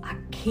cards are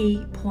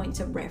key points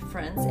of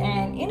reference,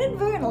 and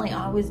inadvertently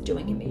I was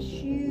doing him a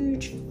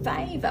huge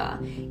favor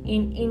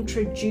in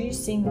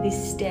introducing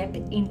this step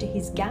into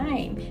his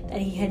game that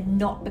he had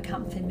not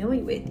become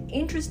familiar with.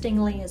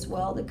 Interestingly as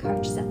well, the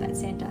coaches at that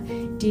centre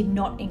did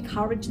not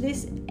encourage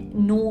this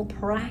nor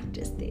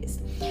practice this.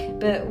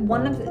 But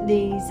one of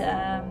these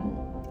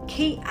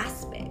key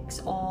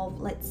aspects of,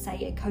 let's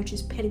say, a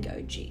coach's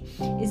pedagogy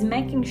is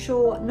making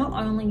sure not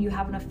only you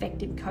have an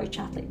effective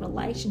coach-athlete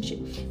relationship,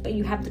 but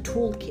you have the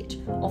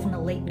toolkit of an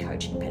elite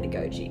coaching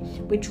pedagogy,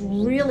 which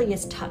really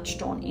is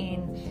touched on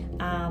in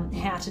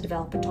how to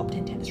develop a top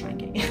 10 tennis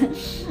ranking,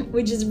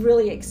 which is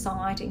really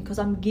exciting, because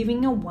I'm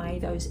giving away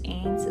those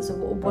answers of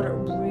what it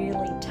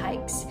really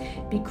takes,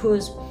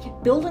 because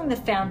building the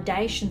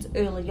foundations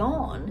early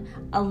on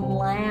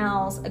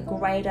allows a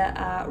greater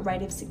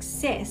rate of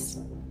success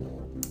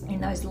in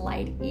those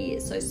later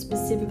years. So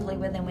specifically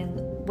when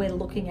we're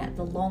looking at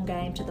the long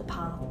game to the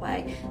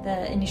pathway,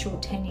 the initial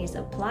 10 years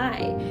of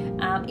play,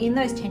 in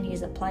those 10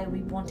 years of play,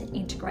 we want to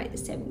integrate the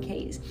 7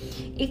 keys.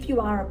 If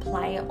you are a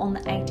player on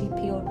the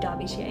ATP or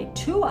WTA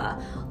tour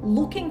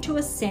looking to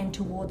ascend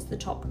towards the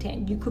top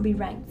 10, you could be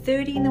ranked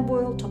 30 in the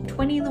world, top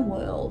 20 in the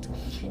world.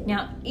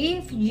 Now,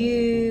 if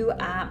you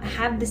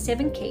have the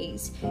 7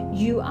 keys,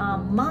 you are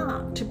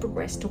marked to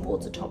progress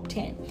towards the top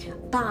 10,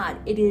 but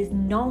it is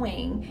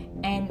knowing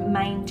and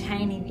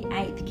maintaining the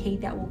 8th key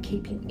that will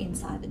keep you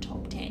inside the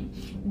top 10.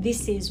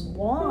 This is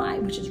why,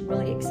 which is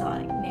really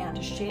exciting now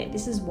to share,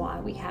 this is why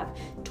we have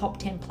top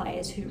 10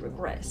 players who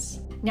regress.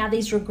 Now,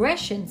 these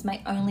regressions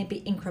may only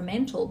be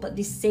incremental, but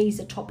this sees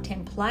a top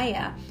 10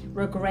 player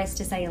regress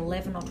to say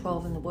 11 or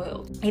 12 in the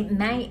world. It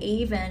may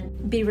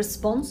even be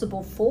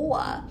responsible for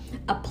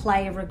a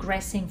player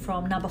regressing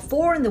from number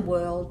 4 in the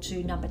world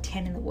to number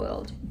 10 in the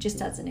world,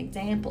 just as an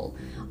example.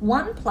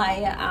 One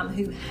player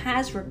who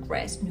has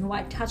regressed and who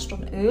I touched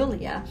on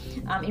earlier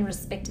in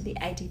respect to the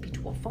ATP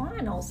Tour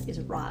Finals is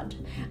Rudd.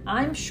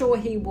 I'm sure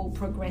he will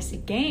progress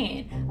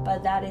again,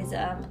 but that is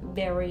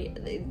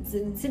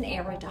it's an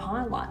area to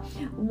highlight.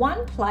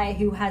 One player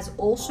who has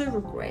also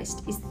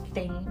regressed is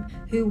Thiem,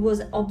 who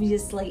was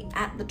obviously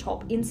at the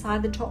top,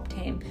 inside the top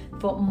 10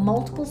 for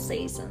multiple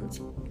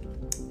seasons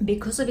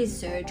because of his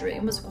surgery,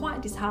 and was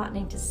quite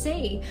disheartening to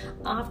see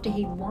after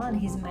he won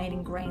his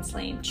maiden Grand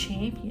Slam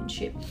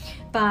championship.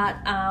 But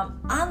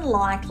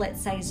unlike,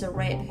 let's say,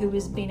 Zverev, who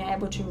has been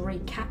able to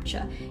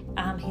recapture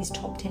his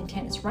top 10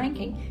 tennis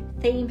ranking,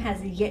 Thiem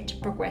has yet to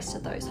progress to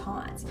those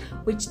heights,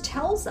 which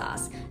tells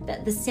us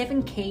that the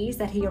 7 keys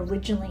that he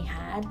originally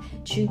had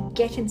to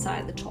get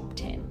inside the top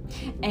 10,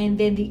 and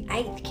then the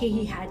 8th key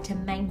he had to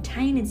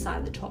maintain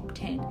inside the top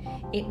 10,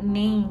 it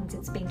means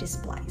it's been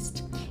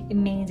displaced. it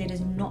means it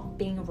is not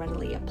being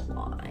readily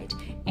applied.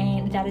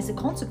 And that is a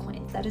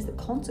consequence. That is the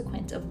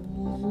consequence of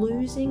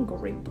losing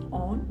grip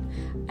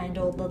on and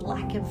or the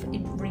lack of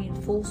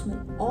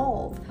reinforcement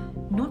of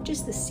not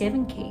just the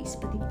 7 keys,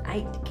 but the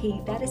 8th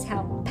key. That is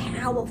how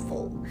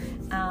powerful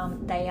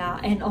they are.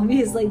 And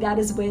obviously that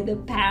is where the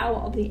power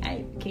of the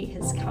 8th key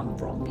has come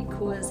from,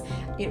 because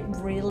it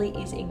really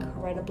is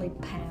incredibly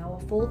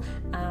powerful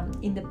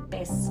in the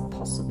best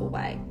possible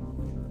way.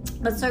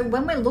 But so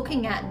when we're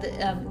looking at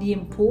the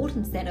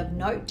importance then of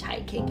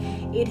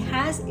note-taking, it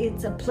has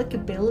its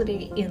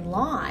applicability in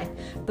life,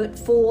 but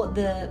for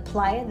the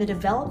player, the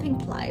developing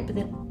player, but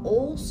then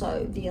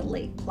also the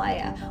elite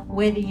player,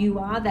 whether you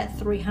are that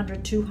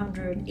 300,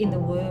 200 in the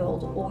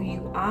world, or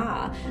you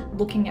are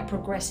looking at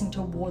progressing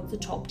towards the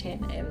top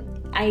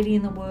 10, 80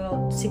 in the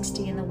world,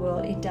 60 in the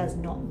world, it does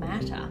not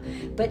matter.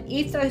 But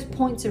if those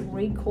points of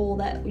recall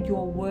that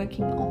you're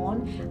working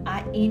on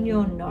are in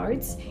your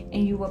notes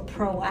and you are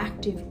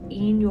proactive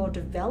in your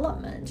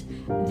development,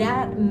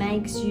 that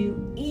makes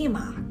you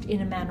earmarked,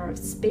 in a manner of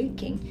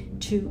speaking,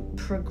 to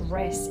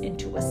progress and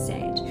to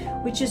ascend,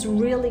 which is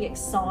really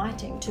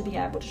exciting to be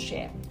able to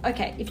share.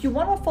 Okay, if you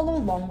want to follow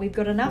along, we've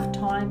got enough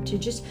time to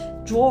just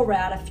draw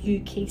out a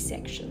few key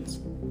sections.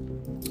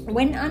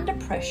 When under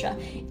pressure,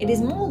 it is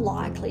more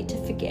likely to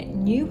forget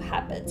new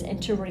habits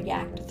and to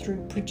react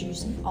through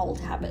producing old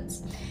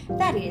habits.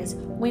 That is,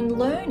 when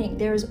learning,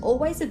 there is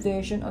always a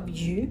version of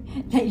you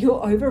that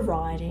you're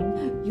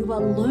overriding. You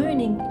are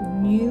learning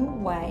new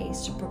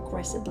ways to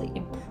progressively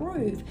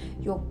improve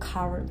your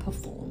current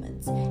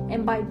performance.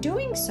 And by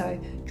doing so,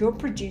 you're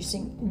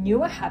producing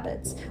newer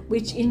habits,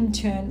 which in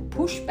turn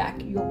push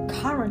back your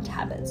current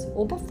habits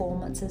or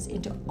performances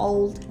into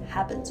old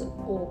habits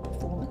or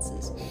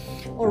performances.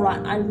 All right,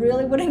 I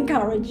really would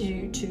encourage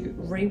you to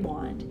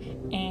rewind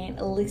and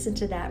listen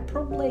to that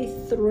probably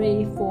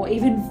 3, 4,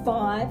 even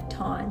 5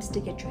 times to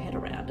get your head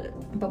around it.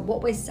 But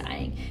what we're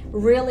saying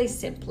really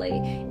simply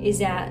is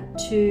that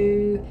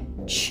to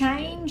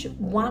change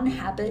one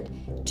habit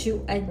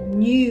to a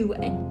new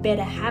and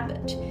better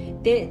habit,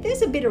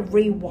 there's a bit of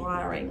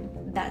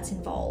rewiring that's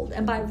involved.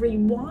 And by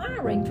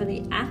rewiring for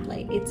the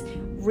athlete, it's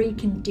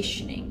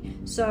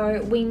reconditioning.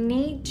 So we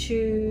need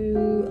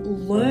to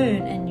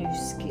learn a new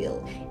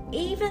skill,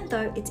 even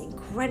though it's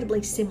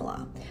incredibly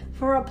similar.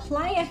 For a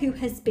player who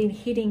has been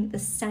hitting the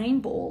same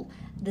ball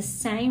the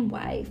same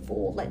way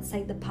for, let's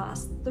say, the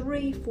past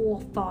 3,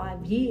 4,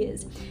 5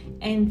 years,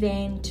 and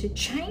then to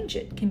change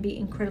it can be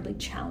incredibly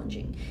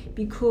challenging,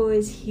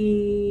 because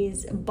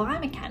his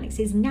biomechanics,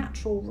 his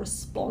natural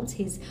response,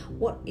 his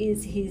or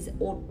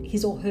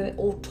her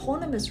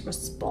autonomous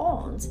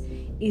response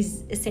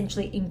is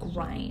essentially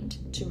ingrained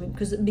to him,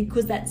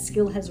 because that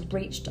skill has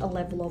reached a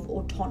level of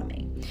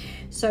autonomy.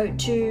 So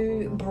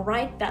to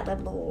break that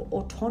level of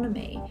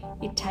autonomy,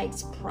 it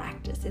takes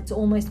practice. It's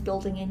almost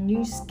building a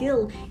new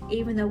skill,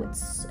 even though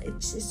it's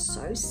just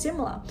so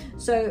similar.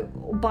 So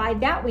by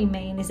that we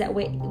mean is that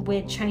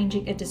we're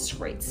changing a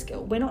discrete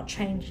skill. We're not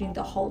changing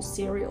the whole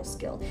serial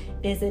skill.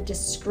 There's a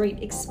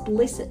discrete,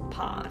 explicit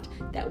part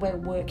that we're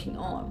working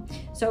on.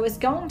 So it's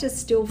going to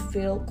still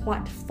feel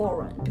quite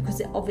foreign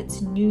because of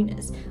its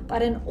newness.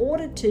 But in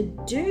order to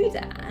do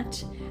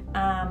that,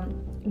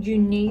 you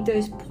need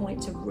those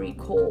points of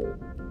recall,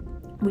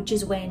 which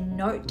is where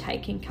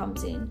note-taking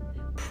comes in.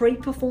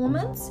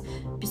 Pre-performance,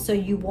 so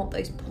you want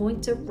those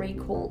points of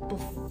recall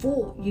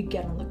before you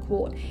get on the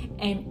court,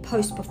 and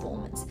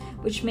post-performance,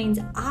 which means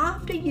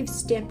after you've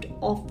stepped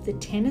off the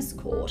tennis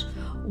court,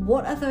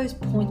 what are those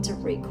points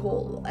of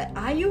recall?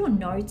 Are your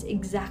notes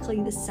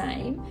exactly the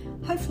same?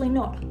 Hopefully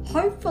not.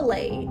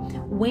 Hopefully,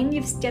 when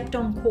you've stepped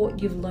on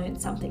court, you've learned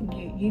something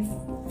new,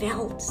 you've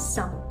felt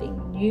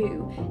something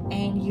new,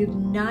 and you've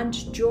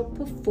nudged your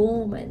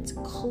performance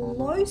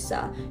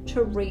closer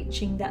to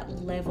reaching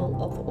that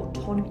level of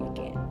autonomy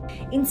again.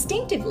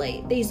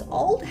 Instinctively, these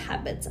old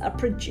habits are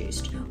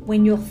produced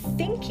when your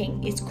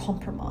thinking is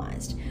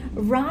compromised.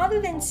 Rather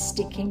than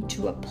sticking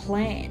to a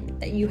plan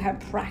that you have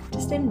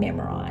practiced and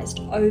memorized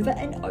over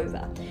and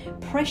over,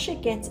 pressure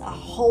gets a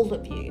hold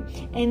of you,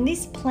 and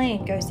this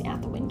plan goes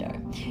out the window.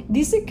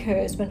 This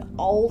occurs when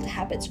old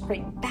habits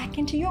creep back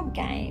into your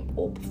game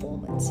or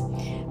performance.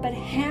 But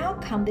how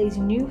come these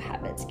new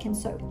habits can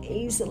so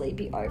easily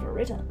be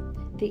overridden?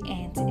 The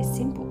answer is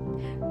simple.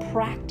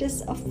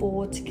 Practice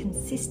affords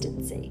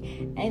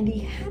consistency, and the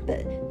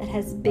habit that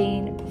has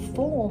been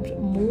performed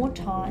more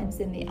times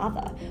than the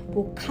other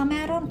will come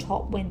out on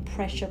top when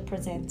pressure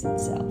presents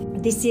itself.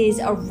 This is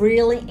a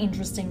really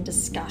interesting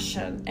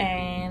discussion,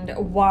 and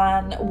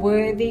one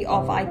worthy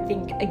of, I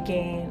think,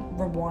 again,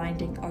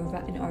 rewinding over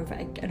and over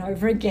and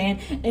over again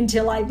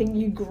until I think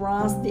you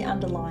grasp the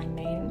underlying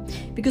meaning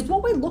skill. Because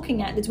what we're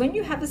looking at is when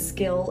you have a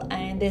skill,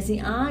 and there's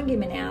the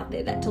argument out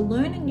there that to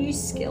learn a new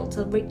skill,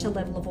 to reach a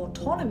level of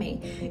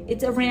autonomy,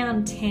 it's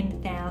around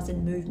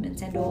 10,000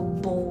 movements and or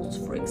balls,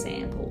 for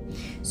example.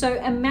 So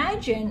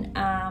imagine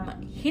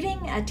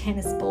hitting a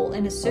tennis ball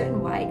in a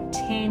certain way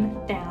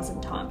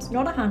 10,000 times,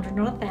 not 100,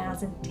 not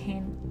 1,000,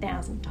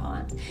 10,000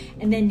 times,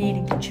 and then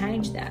needing to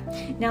change that.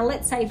 Now,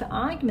 let's say for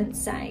argument's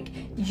sake,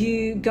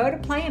 you go to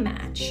play a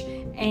match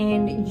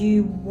and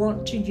you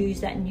want to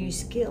use that new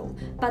skill,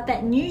 but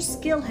that new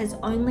skill has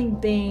only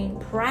been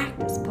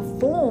practiced,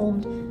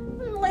 performed,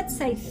 let's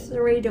say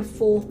 3,000 to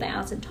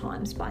 4,000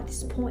 times by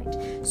this point.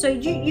 So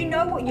you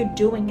know what you're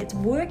doing, it's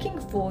working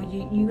for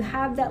you, you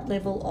have that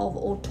level of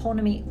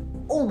autonomy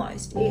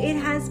almost. It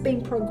has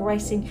been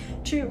progressing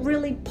to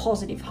really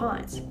positive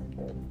heights.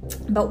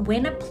 But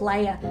when a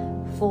player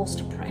falls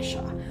to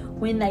pressure,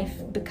 when they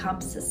become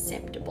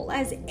susceptible,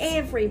 as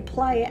every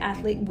player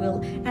athlete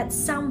will at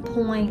some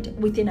point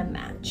within a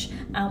match,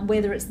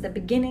 whether it's the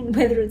beginning,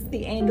 whether it's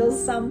the end, or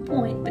some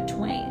point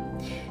between.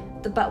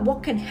 But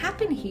what can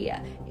happen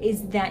here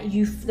is that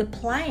the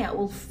player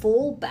will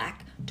fall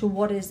back to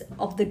what is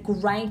of the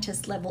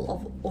greatest level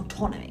of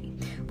autonomy,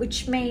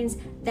 which means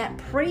that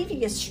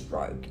previous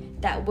stroke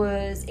that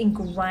was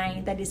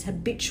ingrained, that is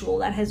habitual,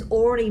 that has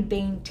already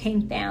been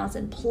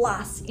 10,000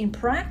 plus in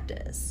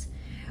practice,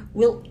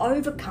 will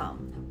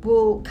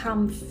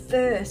come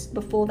first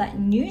before that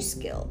new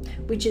skill,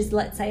 which is,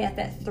 let's say, at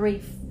that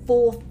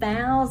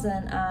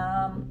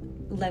 3,000-4,000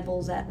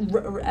 levels that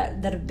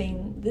have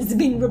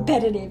been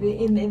repetitive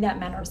in that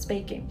manner of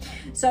speaking.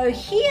 So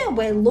here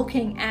we're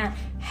looking at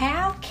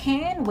how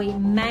can we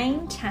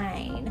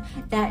maintain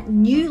that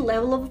new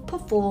level of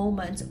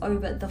performance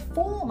over the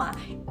former,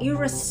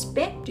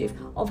 irrespective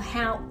of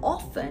how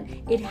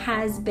often it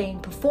has been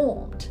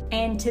performed.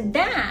 And to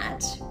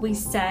that we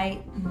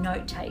say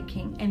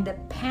note-taking, and the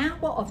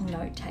power of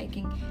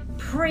note-taking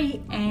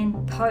pre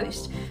and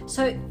post.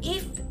 So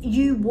if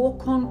you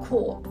walk on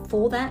court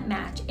for that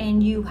match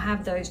and you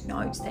have those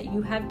notes that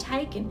you have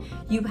taken,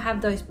 you have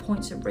those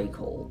points of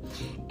recall,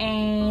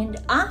 and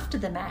after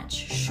the match,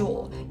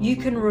 sure, you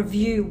can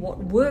review what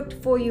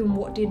worked for you and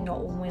what did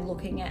not when we're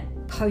looking at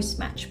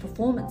post-match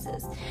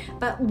performances.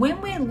 But when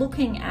we're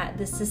looking at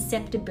the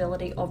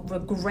susceptibility of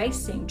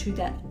regressing to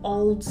that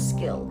old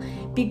skill,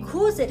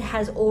 because it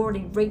has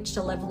already reached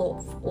a level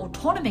of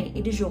autonomy,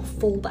 it is your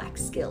fallback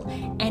skill,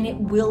 and it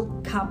will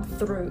come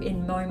through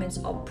in moments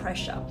of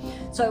pressure.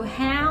 So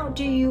how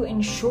do you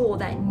ensure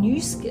that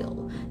new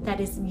skill that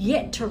is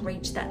yet to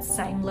reach that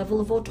same level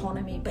of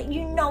autonomy, but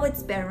you know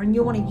it's better and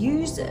you want to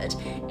use it,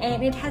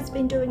 and it has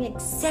been doing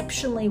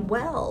exceptionally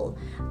well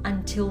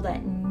until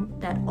that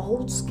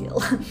old skill,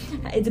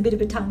 it's a bit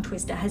of a tongue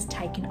twister, has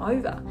taken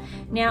over.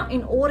 Now,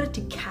 in order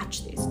to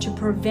catch this, to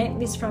prevent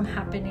this from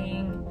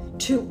happening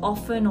too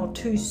often or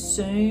too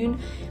soon,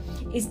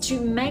 is to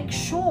make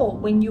sure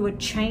when you are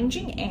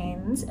changing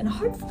ends, and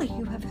hopefully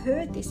you have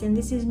heard this and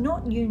this is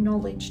not new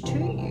knowledge to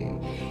you,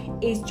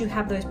 is to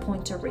have those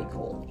points of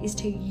recall, is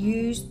to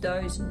use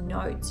those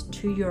notes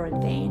to your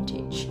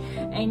advantage.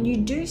 And you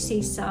do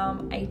see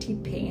some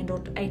ATP and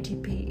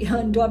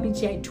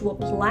WTA Tour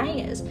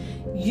players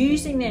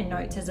using their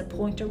notes as a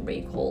point of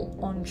recall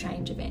on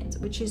change events,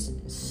 which is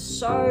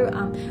so,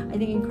 I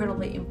think,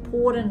 incredibly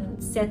important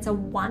and sets a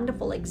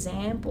wonderful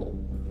example.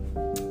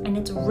 And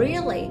it's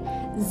really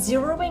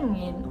zeroing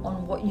in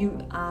on what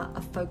you are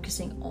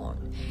focusing on,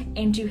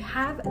 and to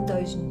have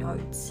those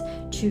notes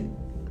to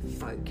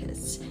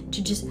focus,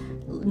 to just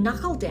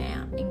knuckle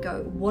down and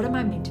go, what am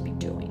I meant to be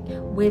doing?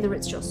 Whether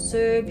it's your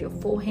serve, your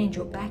forehand,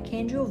 your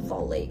backhand, your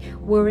volley,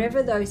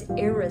 wherever those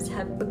errors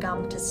have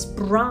begun to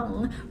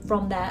sprung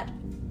from that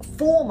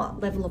former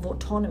level of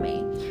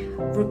autonomy,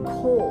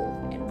 recall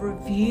and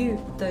review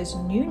those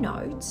new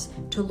notes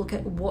to look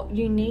at what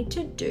you need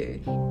to do,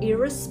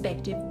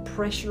 irrespective,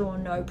 pressure or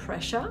no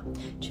pressure,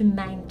 to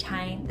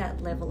maintain that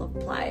level of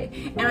play.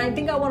 And I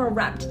think I want to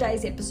wrap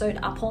today's episode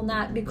up on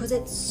that, because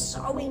it's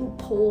so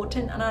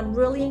important, and I'd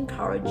really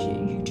encourage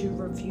you to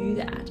review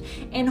that.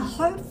 And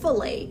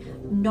hopefully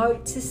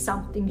notes is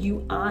something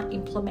you are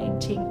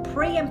implementing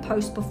pre and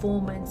post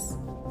performance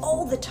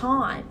all the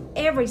time,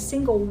 every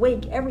single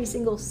week, every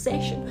single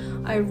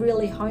session. I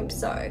really hope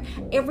so.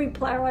 Every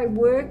player I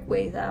work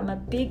with, I'm a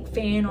big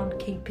fan on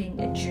keeping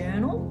a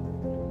journal,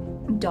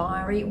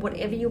 diary,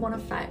 whatever you want to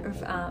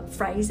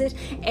phrase it,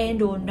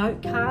 and or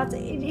note cards.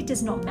 It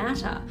does not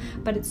matter,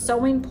 but it's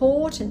so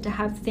important to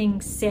have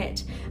things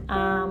set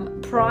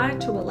prior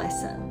to a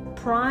lesson,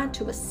 prior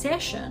to a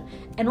session,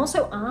 and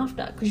also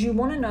after, because you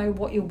want to know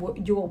what you're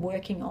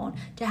working on,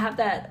 to have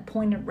that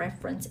point of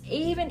reference.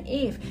 Even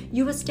if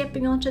you are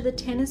stepping onto the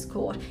tennis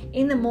court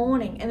in the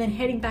morning and then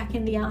heading back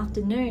in the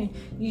afternoon,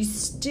 you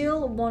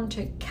still want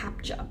to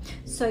capture.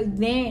 So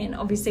then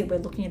obviously we're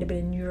looking at a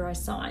bit of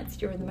neuroscience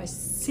here in the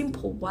most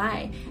simple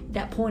way,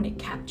 that point of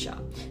capture.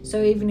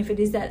 So even if it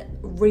is that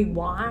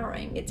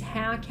rewiring, it's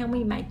how can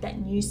we make that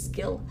new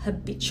skill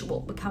habitual,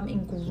 become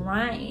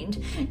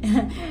ingrained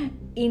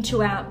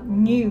into our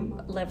new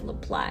level of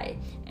play.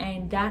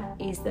 And that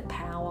is the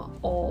power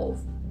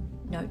of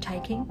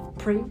note-taking,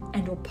 pre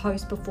and or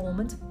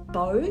post-performance,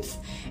 both,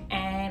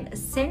 and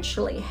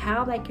essentially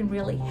how they can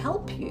really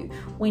help you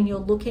when you're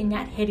looking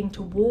at heading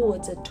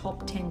towards a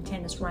top 10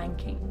 tennis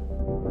ranking.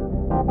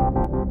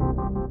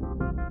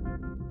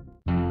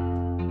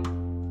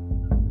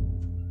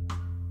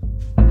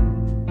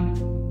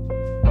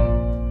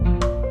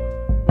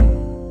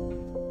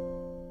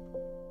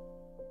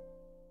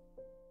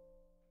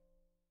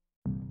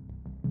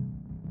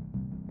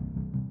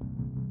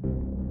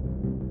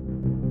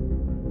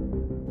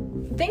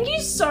 Thank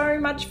you so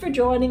much for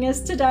joining us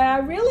today. I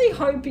really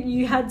hope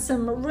you had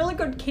some really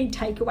good key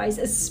takeaways,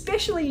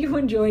 especially you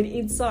enjoyed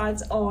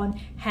insights on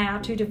how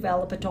to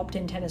develop a top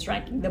 10 tennis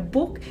ranking. The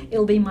book,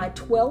 it'll be my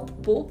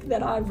 12th book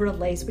that I've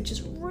released, which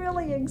is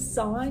really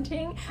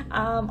exciting.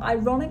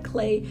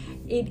 Ironically,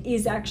 it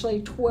is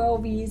actually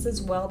 12 years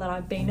as well that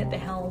I've been at the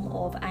helm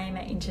of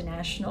AMA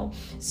International.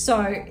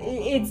 So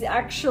it's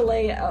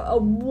actually a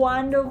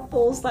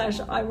wonderful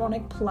 /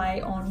 ironic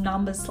play on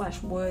numbers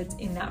 / words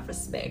in that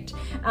respect.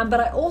 But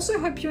I also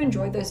hope you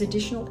enjoyed those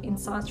additional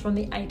insights from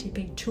the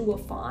ATP Tour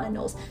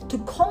Finals. To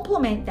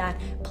complement that,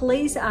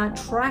 please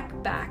track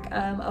back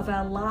of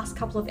our last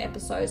couple of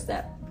episodes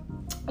that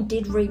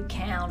did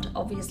recount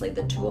obviously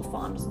the Tour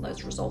Finals and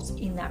those results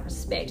in that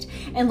respect.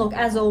 And look,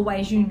 as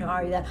always, you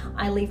know that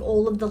I leave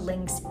all of the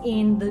links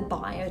in the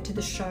bio to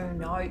the show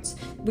notes,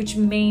 which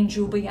means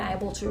you'll be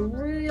able to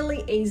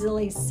really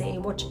easily see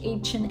what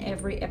each and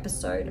every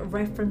episode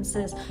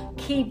references,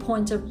 key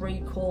points of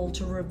recall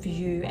to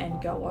review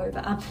and go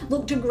over.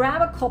 Look, to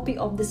grab a copy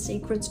of The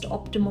Secrets to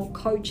Optimal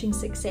Coaching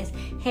Success,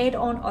 head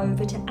on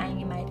over to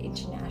AMA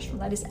International.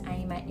 That is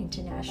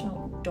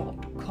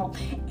amainternational.com,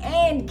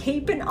 and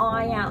keep an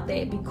eye out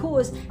there,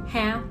 because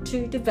how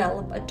to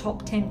develop a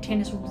top 10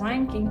 tennis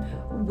ranking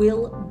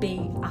will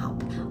be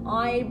up.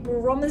 I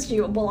promise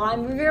you, well,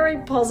 I'm very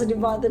positive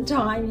by the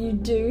time you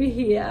do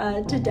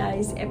hear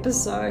today's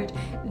episode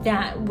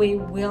that we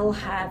will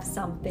have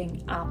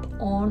something up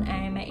on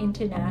AMA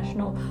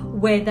International,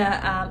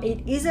 whether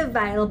it is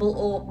available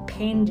or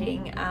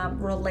pending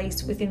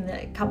release within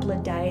a couple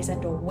of days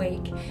and a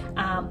week.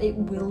 It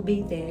will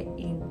be there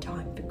in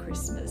time for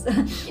Christmas.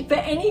 For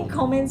any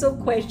comments or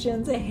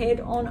questions,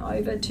 head on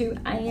over to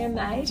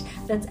AMA,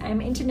 that's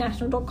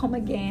amainternational.com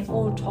again,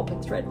 or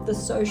Topic Thread, the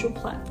social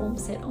platform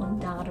set on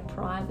data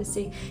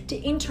privacy. To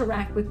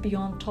interact with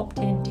Beyond Top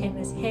 10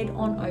 Tennis, head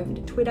on over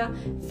to Twitter,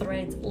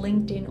 Threads,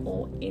 LinkedIn,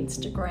 or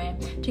Instagram.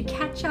 To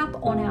catch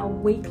up on our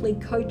weekly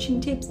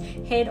coaching tips,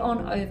 head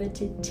on over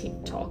to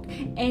TikTok.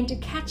 And to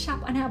catch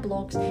up on our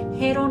blogs,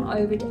 head on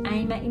over to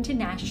AMA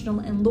International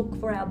and look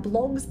for our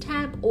blogs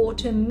tab, or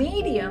to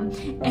Medium.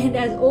 And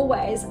as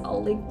always,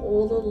 I'll leave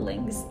all the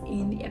links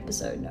in the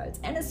episode notes.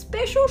 And a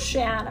special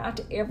shout out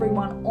to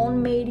everyone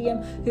on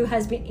Medium who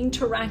has been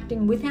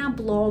interacting with our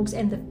blogs,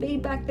 and the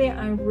feedback there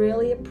I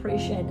really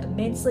appreciate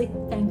immensely.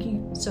 Thank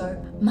you so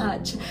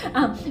much.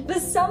 For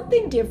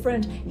something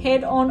different,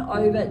 head on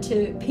over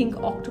to Pink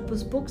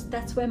Octopus Books.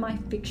 That's where my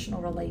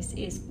fictional release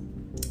is.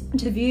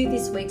 To view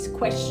this week's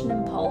question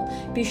and poll,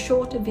 be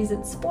sure to visit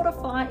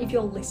Spotify if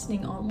you're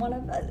listening on one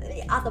of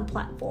the other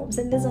platforms,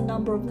 and there's a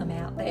number of them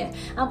out there.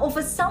 Or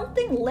for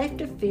something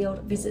left of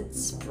field, visit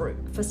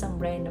Spruik for some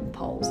random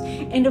polls.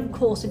 And of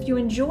course, if you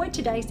enjoyed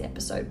today's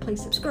episode,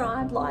 please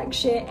subscribe, like,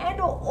 share, and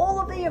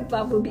all of the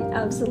above would be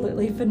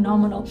absolutely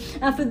phenomenal.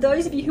 For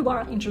those of you who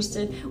are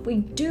interested, we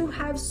do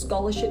have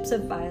scholarships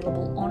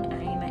available on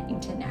AMA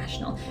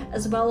International,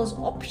 as well as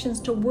options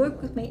to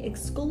work with me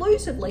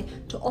exclusively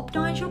to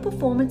optimize your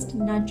performance to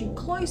nudge you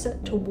closer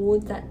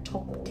towards that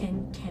top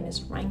 10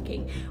 tennis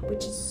ranking,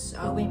 which is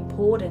so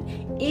important.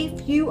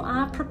 If you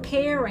are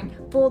preparing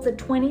for the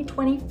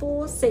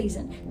 2024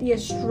 season, the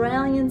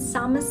Australian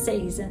summer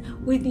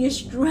season, with the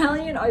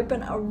Australian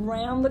Open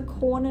around the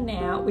corner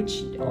now,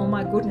 which, oh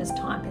my goodness,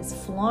 time has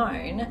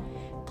flown,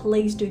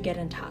 please do get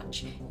in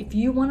touch. If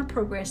you want to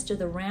progress to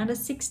the round of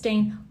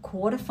 16,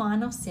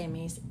 quarterfinal,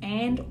 semis,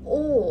 and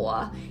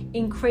or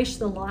increase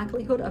the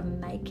likelihood of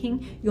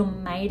making your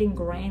maiden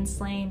Grand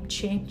Slam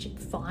championship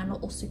final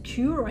or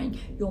securing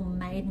your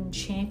maiden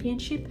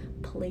championship,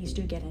 please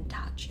do get in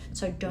touch.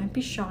 So don't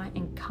be shy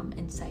and come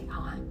and say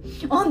hi.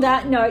 On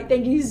that note,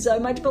 thank you so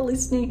much for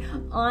listening.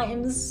 I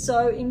am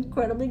so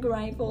incredibly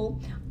grateful.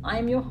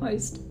 I'm your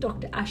host,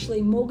 Dr.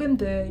 Ashley Morgan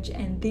Berge,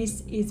 and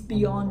this is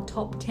Beyond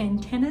Top 10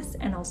 Tennis,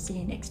 and I'll see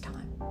you next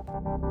time.